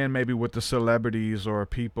again, maybe with the celebrities or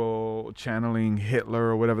people channeling Hitler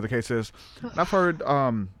or whatever the case is. And I've heard,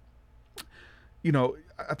 I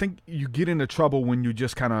think you get into trouble when you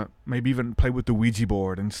just kind of maybe even play with the Ouija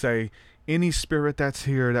board and say, any spirit that's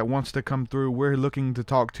here that wants to come through, we're looking to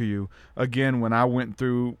talk to you. Again, when I went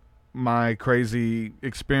through my crazy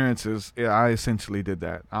experiences, I essentially did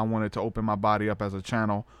that. I wanted to open my body up as a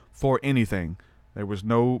channel for anything. There was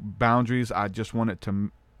no boundaries. I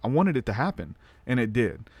wanted it to happen, and it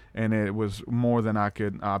did. And it was more than I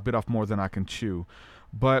could, bit off more than I can chew.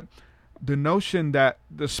 But the notion that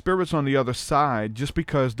the spirits on the other side, just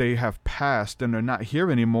because they have passed and they're not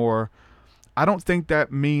here anymore, I don't think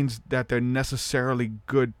that means that they're necessarily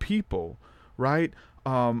good people, right?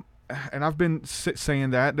 And I've been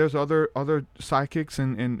saying that there's other psychics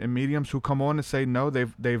and mediums who come on and say, no,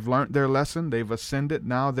 they've learned their lesson. They've ascended.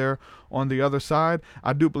 Now they're on the other side.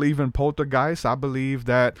 I do believe in poltergeists. I believe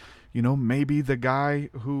that, maybe the guy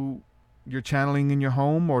who you're channeling in your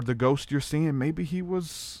home or the ghost you're seeing, maybe he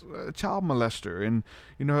was a child molester. And,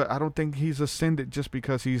 I don't think he's ascended just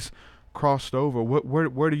because he's crossed over.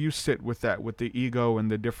 Where do you sit with that, with the ego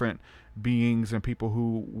and the different beings and people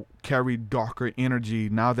who carry darker energy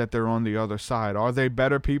now that they're on the other side? Are they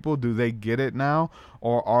better people? Do they get it now?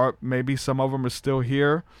 Or are maybe some of them are still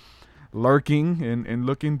here lurking and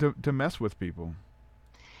looking to mess with people?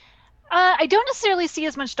 I don't necessarily see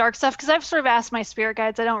as much dark stuff because I've sort of asked my spirit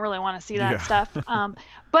guides. I don't really want to see that stuff.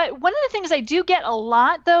 But one of the things I do get a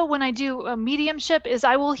lot, though, when I do a mediumship is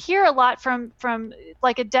I will hear a lot from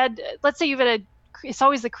like a dead, let's say you've had it's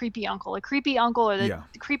always the creepy uncle or the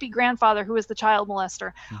creepy grandfather who is the child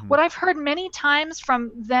molester. Mm-hmm. What I've heard many times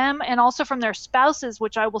from them and also from their spouses,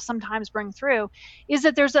 which I will sometimes bring through, is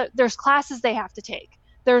that there's classes they have to take.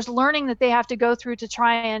 There's learning that they have to go through to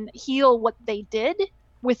try and heal what they did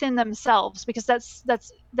within themselves, because that's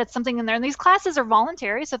something in there. And these classes are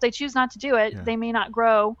voluntary, so if they choose not to do it, they may not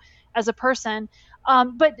grow as a person.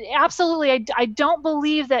 But absolutely, I don't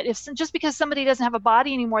believe that just because somebody doesn't have a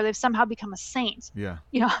body anymore, they've somehow become a saint. Yeah.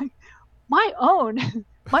 my own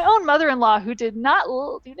my own mother-in-law, who didn't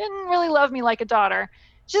really love me like a daughter.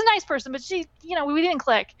 She's a nice person, but she, we didn't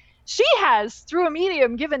click. She has, through a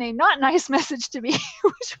medium, given a not nice message to me,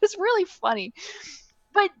 which was really funny.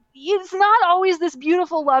 But it's not always this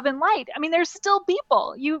beautiful love and light. I mean, there's still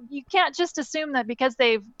people. You can't just assume that because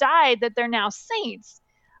they've died that they're now saints.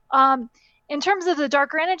 In terms of the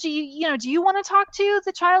darker energy, do you want to talk to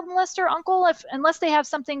the child molester uncle unless they have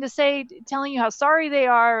something to say, telling you how sorry they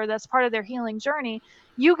are, or that's part of their healing journey?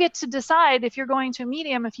 You get to decide if you're going to a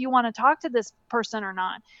medium, if you want to talk to this person or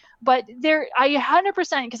not. But I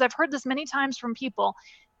 100%, because I've heard this many times from people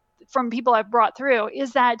I've brought through,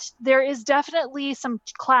 is that there is definitely some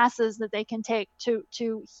classes that they can take to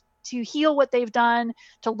heal what they've done,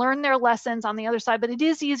 to learn their lessons on the other side. But it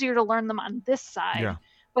is easier to learn them on this side. Yeah.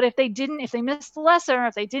 But if they missed the lesson, or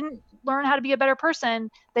if they didn't learn how to be a better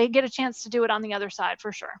person, they get a chance to do it on the other side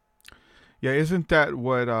for sure. Yeah, isn't that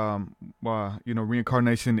what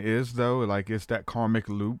reincarnation is though? Like, it's that karmic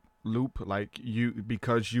loop. Like,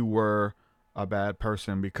 because you were a bad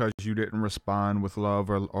person, because you didn't respond with love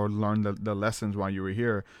or learn the lessons while you were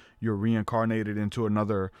here, you're reincarnated into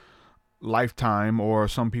another lifetime, or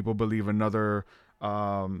some people believe another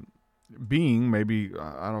being. Maybe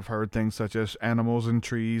I've heard things such as animals and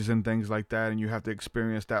trees and things like that, and you have to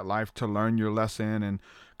experience that life to learn your lesson and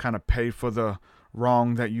kind of pay for the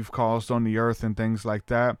wrong that you've caused on the earth and things like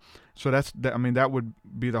that. So that would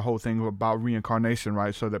be the whole thing about reincarnation,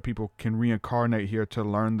 right? So that people can reincarnate here to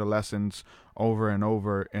learn the lessons over and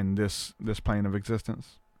over in this plane of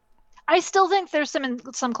existence. I still think there's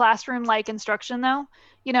some classroom-like instruction, though.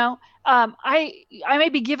 I may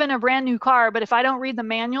be given a brand new car, but if I don't read the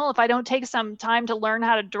manual, if I don't take some time to learn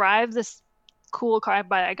how to drive this cool car,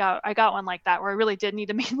 but I got one like that where I really did need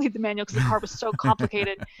to read the manual because the car was so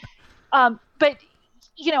complicated. But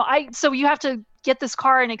so you have to get this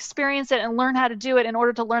car and experience it and learn how to do it in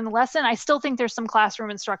order to learn the lesson. I still think there's some classroom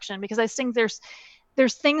instruction, because I think there's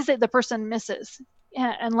things that the person misses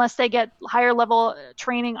unless they get higher level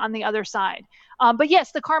training on the other side. But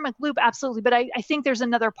yes, the karmic loop, absolutely. But I think there's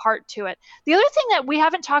another part to it. The other thing that we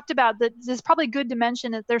haven't talked about that is probably good to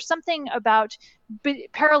mention is there's something about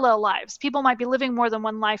parallel lives. People might be living more than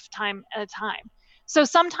one lifetime at a time. So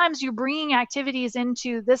sometimes you're bringing activities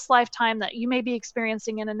into this lifetime that you may be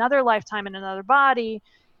experiencing in another lifetime, in another body,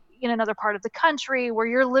 in another part of the country, where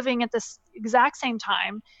you're living at this exact same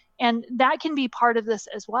time. And that can be part of this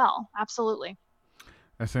as well. Absolutely.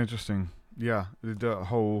 That's interesting. Yeah, the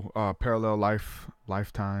whole parallel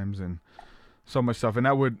lifetimes and so much stuff. And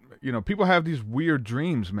that would, people have these weird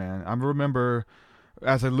dreams, man. I remember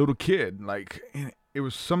as a little kid, like, it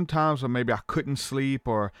was sometimes, or maybe I couldn't sleep,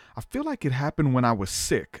 or I feel like it happened when I was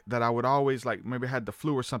sick, that I would always, like, maybe I had the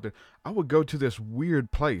flu or something. I would go to this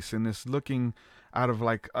weird place, and this looking out of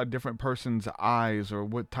like a different person's eyes, or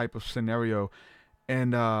what type of scenario.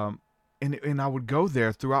 And I would go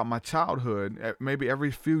there throughout my childhood, maybe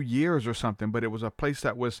every few years or something. But it was a place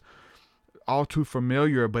that was all too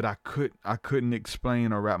familiar, but I couldn't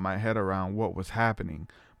explain or wrap my head around what was happening.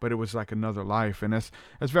 But it was like another life, and it's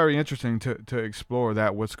very interesting to explore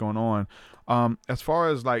that, what's going on. As far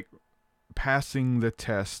as like passing the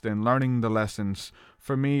test and learning the lessons,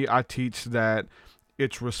 for me, I teach that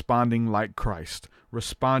it's responding like Christ,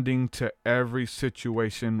 responding to every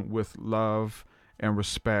situation with love and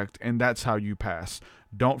respect, and that's how you pass.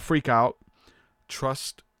 Don't freak out.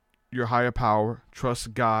 Trust your higher power,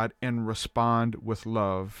 trust God, and respond with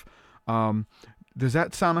love. Does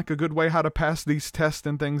that sound like a good way how to pass these tests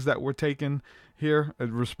and things that we're taking here,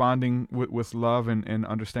 responding with love and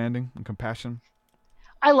understanding and compassion?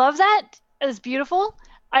 I love that. It's beautiful.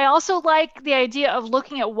 I also like the idea of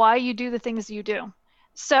looking at why you do the things you do.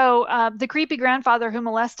 So the creepy grandfather who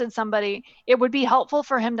molested somebody, it would be helpful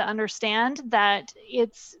for him to understand that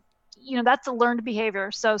it's, that's a learned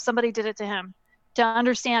behavior. So somebody did it to him, to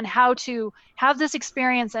understand how to have this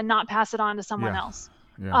experience and not pass it on to someone else.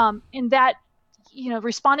 Yeah. And that,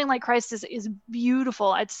 responding like Christ is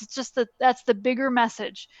beautiful. It's just that's the bigger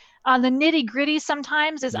message. The nitty gritty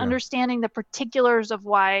sometimes is understanding the particulars of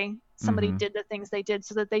why somebody did the things they did,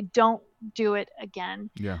 so that they don't do it again.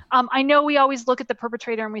 Yeah. I know we always look at the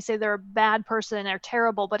perpetrator and we say they're a bad person, they're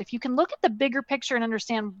terrible, but if you can look at the bigger picture and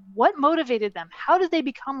understand what motivated them, how did they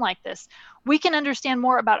become like this, we can understand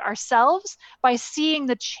more about ourselves by seeing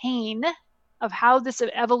the chain of how this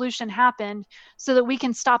evolution happened, so that we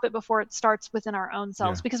can stop it before it starts within our own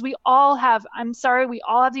selves. Because we all have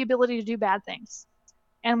the ability to do bad things.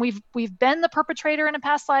 And we've been the perpetrator in a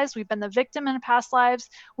past lives. We've been the victim in a past lives.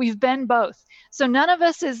 We've been both. So none of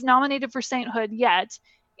us is nominated for sainthood yet.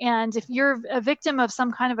 And if you're a victim of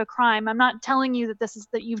some kind of a crime, I'm not telling you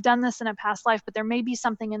that you've done this in a past life, but there may be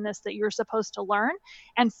something in this that you're supposed to learn.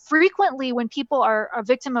 And frequently when people are a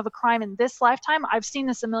victim of a crime in this lifetime, I've seen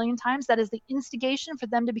this a million times, that is the instigation for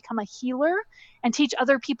them to become a healer and teach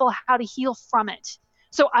other people how to heal from it.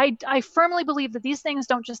 So I firmly believe that these things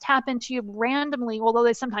don't just happen to you randomly,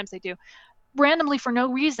 although sometimes they do, randomly for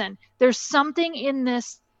no reason. There's something in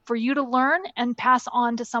this for you to learn and pass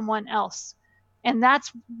on to someone else. And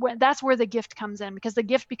that's where the gift comes in, because the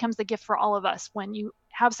gift becomes the gift for all of us. When you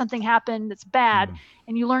have something happen that's bad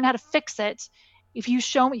and you learn how to fix it, if you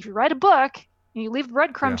write a book and you leave the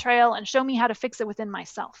breadcrumb trail and show me how to fix it within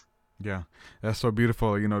myself. Yeah, that's so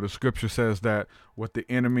beautiful. You know, the scripture says that what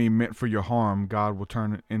the enemy meant for your harm, God will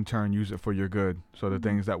in turn use it for your good. So the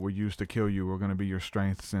things that were used to kill you are going to be your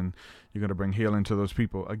strengths, and you're going to bring healing to those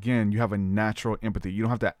people. Again, you have a natural empathy. You don't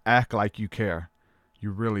have to act like you care. You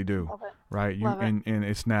really do. Love it. Right? Love it. And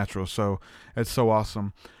it's natural. So it's so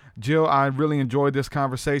awesome. Jill, I really enjoyed this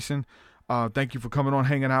conversation. Thank you for coming on,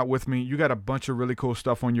 hanging out with me. You got a bunch of really cool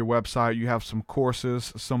stuff on your website. You have some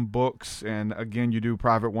courses, some books, and again, you do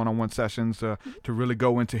private one-on-one sessions to really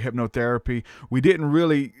go into hypnotherapy. We didn't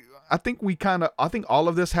really, I think all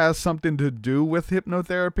of this has something to do with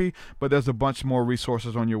hypnotherapy, but there's a bunch more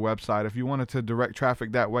resources on your website. If you wanted to direct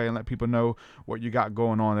traffic that way and let people know what you got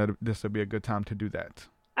going on, this would be a good time to do that.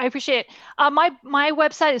 I appreciate it. My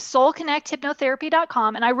website is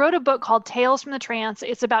soulconnecthypnotherapy.com, and I wrote a book called Tales from the Trance.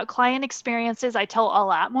 It's about client experiences. I tell a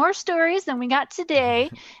lot more stories than we got today,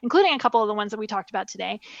 including a couple of the ones that we talked about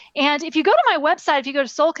today. And if you go to my website, if you go to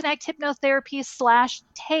Soul Connect Hypnotherapy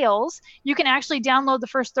 /Tales, you can actually download the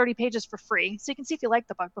first 30 pages for free. So you can see if you like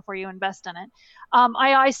the book before you invest in it.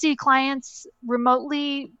 I see clients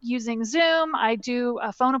remotely using Zoom. I do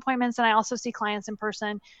phone appointments, and I also see clients in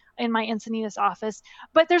person in my Encinitas office.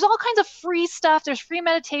 But there's all kinds of free stuff. There's free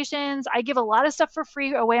meditations. I give a lot of stuff for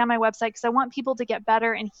free away on my website because I want people to get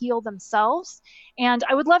better and heal themselves. And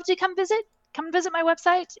I would love to come visit my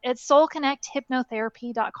website at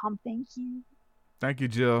soulconnecthypnotherapy.com. Thank you. Thank you,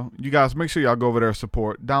 Jill. You guys, make sure y'all go over there,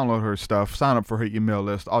 support, download her stuff, sign up for her email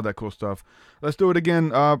list, all that cool stuff. Let's do it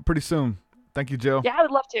again pretty soon. Thank you, Jill. Yeah, I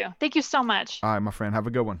would love to. Thank you so much. All right, my friend. Have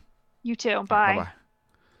a good one. You too. Bye. Bye-bye.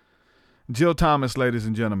 Jill Thomas, ladies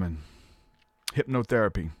and gentlemen.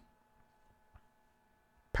 Hypnotherapy.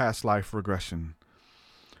 Past life regression.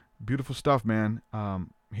 Beautiful stuff, man.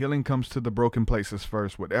 Healing comes to the broken places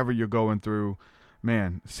first. Whatever you're going through,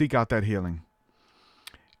 man, seek out that healing.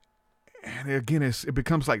 And again, it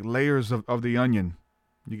becomes like layers of the onion.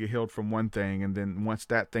 You get healed from one thing, and then once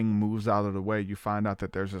that thing moves out of the way, you find out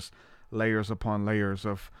that there's just layers upon layers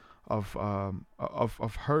of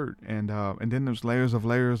hurt, and then there's layers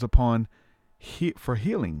upon for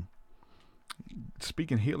healing.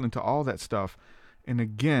 Speaking healing to all that stuff, and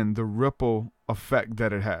again, the ripple effect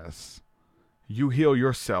that it has. You heal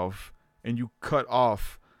yourself, and you cut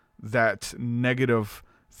off that negative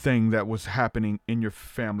thing that was happening in your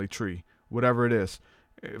family tree, whatever it is.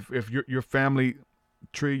 If your family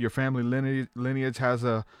tree, your family lineage has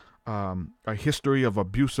a history of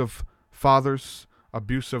abusive fathers,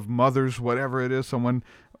 abusive mothers, whatever it is. Someone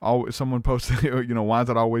posted, why is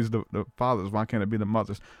it always the fathers? Why can't it be the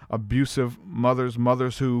mothers? Abusive mothers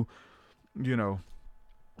who,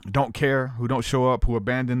 don't care, who don't show up, who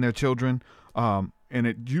abandon their children. And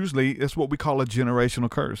it's what we call a generational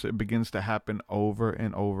curse. It begins to happen over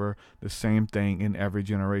and over, the same thing in every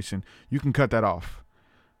generation. You can cut that off.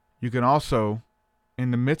 You can also,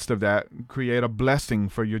 in the midst of that, create a blessing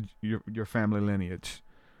for your family lineage,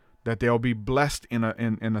 that they'll be blessed in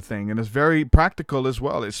a thing. And it's very practical as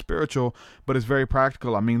well. It's spiritual, but it's very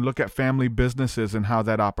practical. I mean, look at family businesses and how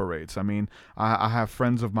that operates. I mean, I have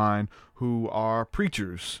friends of mine who are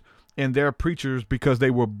preachers, and they're preachers because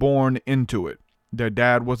they were born into it. Their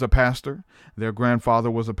dad was a pastor. Their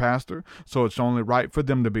grandfather was a pastor. So it's only right for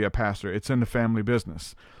them to be a pastor. It's in the family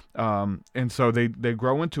business. And so they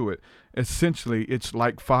grow into it. Essentially, it's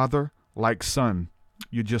like father, like son.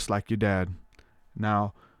 You're just like your dad.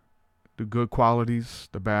 Now, the good qualities,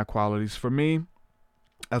 the bad qualities. For me,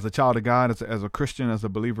 as a child of God, as a Christian, as a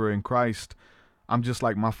believer in Christ, I'm just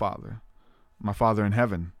like my father in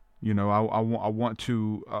heaven. I want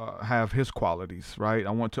to have his qualities, right?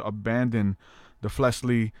 I want to abandon the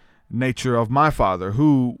fleshly nature of my father,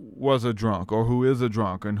 who was a drunk or who is a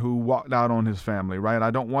drunk and who walked out on his family, right? I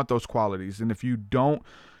don't want those qualities. And if you don't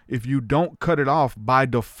cut it off by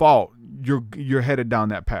default, you're headed down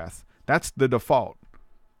that path. That's the default,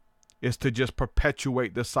 is to just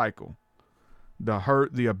perpetuate the cycle, the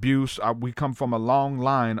hurt, the abuse. We come from a long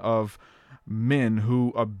line of men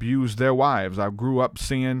who abuse their wives. I grew up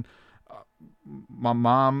seeing my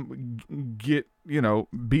mom get,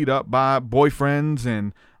 beat up by boyfriends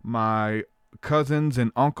and my cousins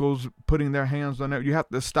and uncles putting their hands on it. You have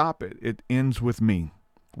to stop it. It ends with me,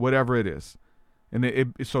 whatever it is.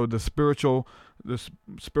 And so the spiritual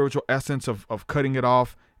essence of cutting it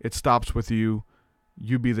off, it stops with you.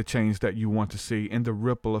 You be the change that you want to see, and the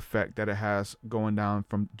ripple effect that it has going down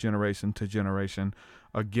from generation to generation.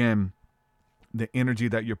 Again, the energy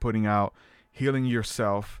that you're putting out, healing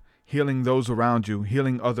yourself, healing those around you,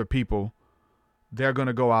 healing other people, they're going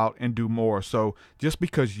to go out and do more. So just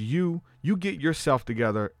because you get yourself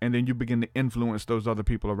together and then you begin to influence those other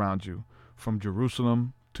people around you, from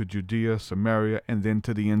Jerusalem to Judea, Samaria, and then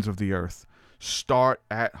to the ends of the earth. Start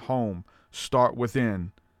at home. Start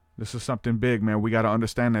within. This is something big, man. We got to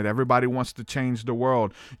understand that everybody wants to change the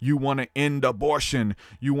world. You want to end abortion.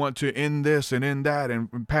 You want to end this and end that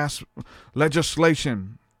and pass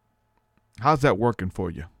legislation. How's that working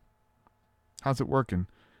for you? How's it working?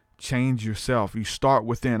 Change yourself. You start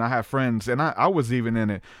within. I have friends, and I was even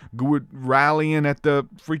in it, rallying at the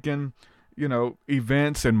freaking,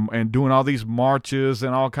 events and doing all these marches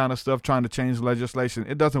and all kind of stuff, trying to change legislation.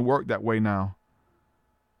 It doesn't work that way now.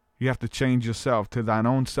 You have to change yourself. To thine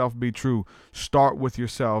own self be true. Start with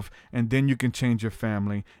yourself, and then you can change your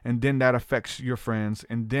family, and then that affects your friends,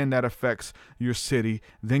 and then that affects your city,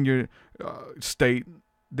 then your state,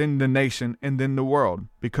 then the nation, and then the world,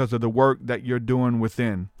 because of the work that you're doing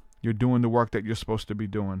within. You're doing the work that you're supposed to be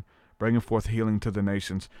doing, bringing forth healing to the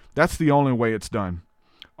nations. That's the only way it's done.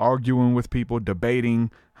 Arguing with people,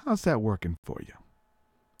 debating, how's that working for you?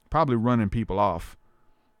 Probably running people off,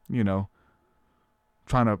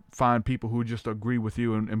 trying to find people who just agree with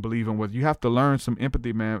you and believe in what you have to learn. Some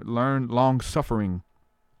empathy, man. Learn long suffering.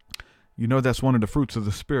 That's one of the fruits of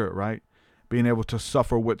the spirit, right? Being able to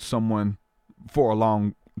suffer with someone for a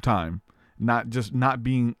long time, not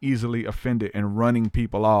being easily offended and running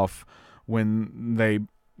people off when they,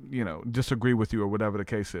 disagree with you or whatever the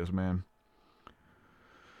case is, man.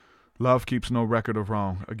 Love keeps no record of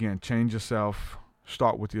wrong. Again, change yourself.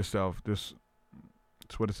 Start with yourself. That's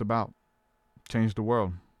what it's about. Change the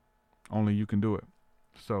world. Only you can do it.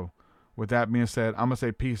 So with that being said, I'm going to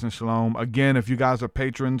say peace and shalom. Again, if you guys are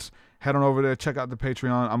patrons, head on over there. Check out the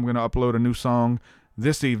Patreon. I'm going to upload a new song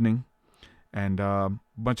this evening. And a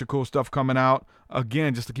bunch of cool stuff coming out.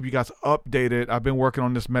 Again, just to keep you guys updated, I've been working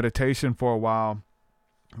on this meditation for a while.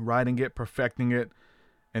 Writing it, perfecting it.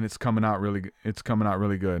 And it's coming out really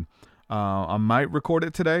good. I might record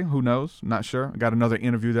it today. Who knows? Not sure. I got another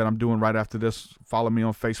interview that I'm doing right after this. Follow me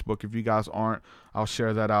on Facebook. If you guys aren't, I'll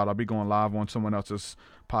share that out. I'll be going live on someone else's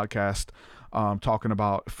podcast, talking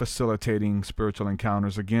about facilitating spiritual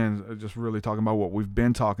encounters. Again, just really talking about what we've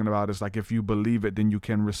been talking about. It's like, if you believe it, then you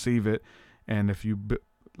can receive it. And if you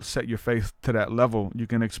set your faith to that level, you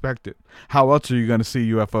can expect it. How else are you going to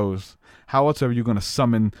see UFOs? How else are you going to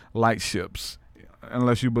summon light ships?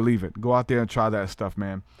 Unless you believe it. Go out there and try that stuff,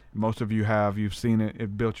 man. Most of you have. You've seen it.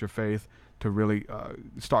 It built your faith to really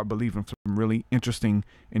start believing some really interesting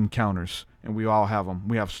encounters. And we all have them.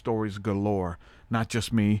 We have stories galore. Not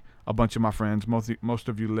just me. A bunch of my friends. Most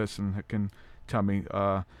of you listen can tell me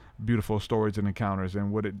beautiful stories and encounters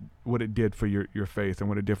and what it did for your faith and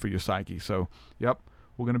what it did for your psyche. So, yep.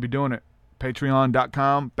 We're going to be doing it.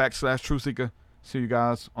 Patreon.com/TruthSeekah. See you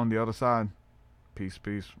guys on the other side. Peace.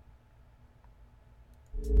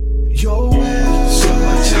 Your way so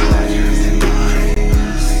much higher than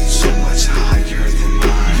mine, so much higher than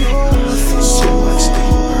mine, so much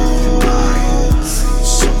deeper than mine,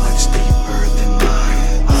 so much deeper than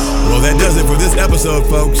mine. Well, that does it for this episode,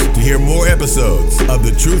 folks. To hear more episodes of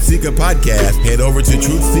the TruthSeekah podcast, head over to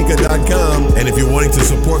TruthSeekah.com. And if you're wanting to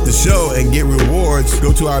support the show and get rewards,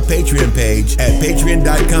 go to our Patreon page at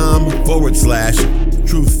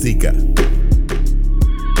patreon.com/TruthSeekah.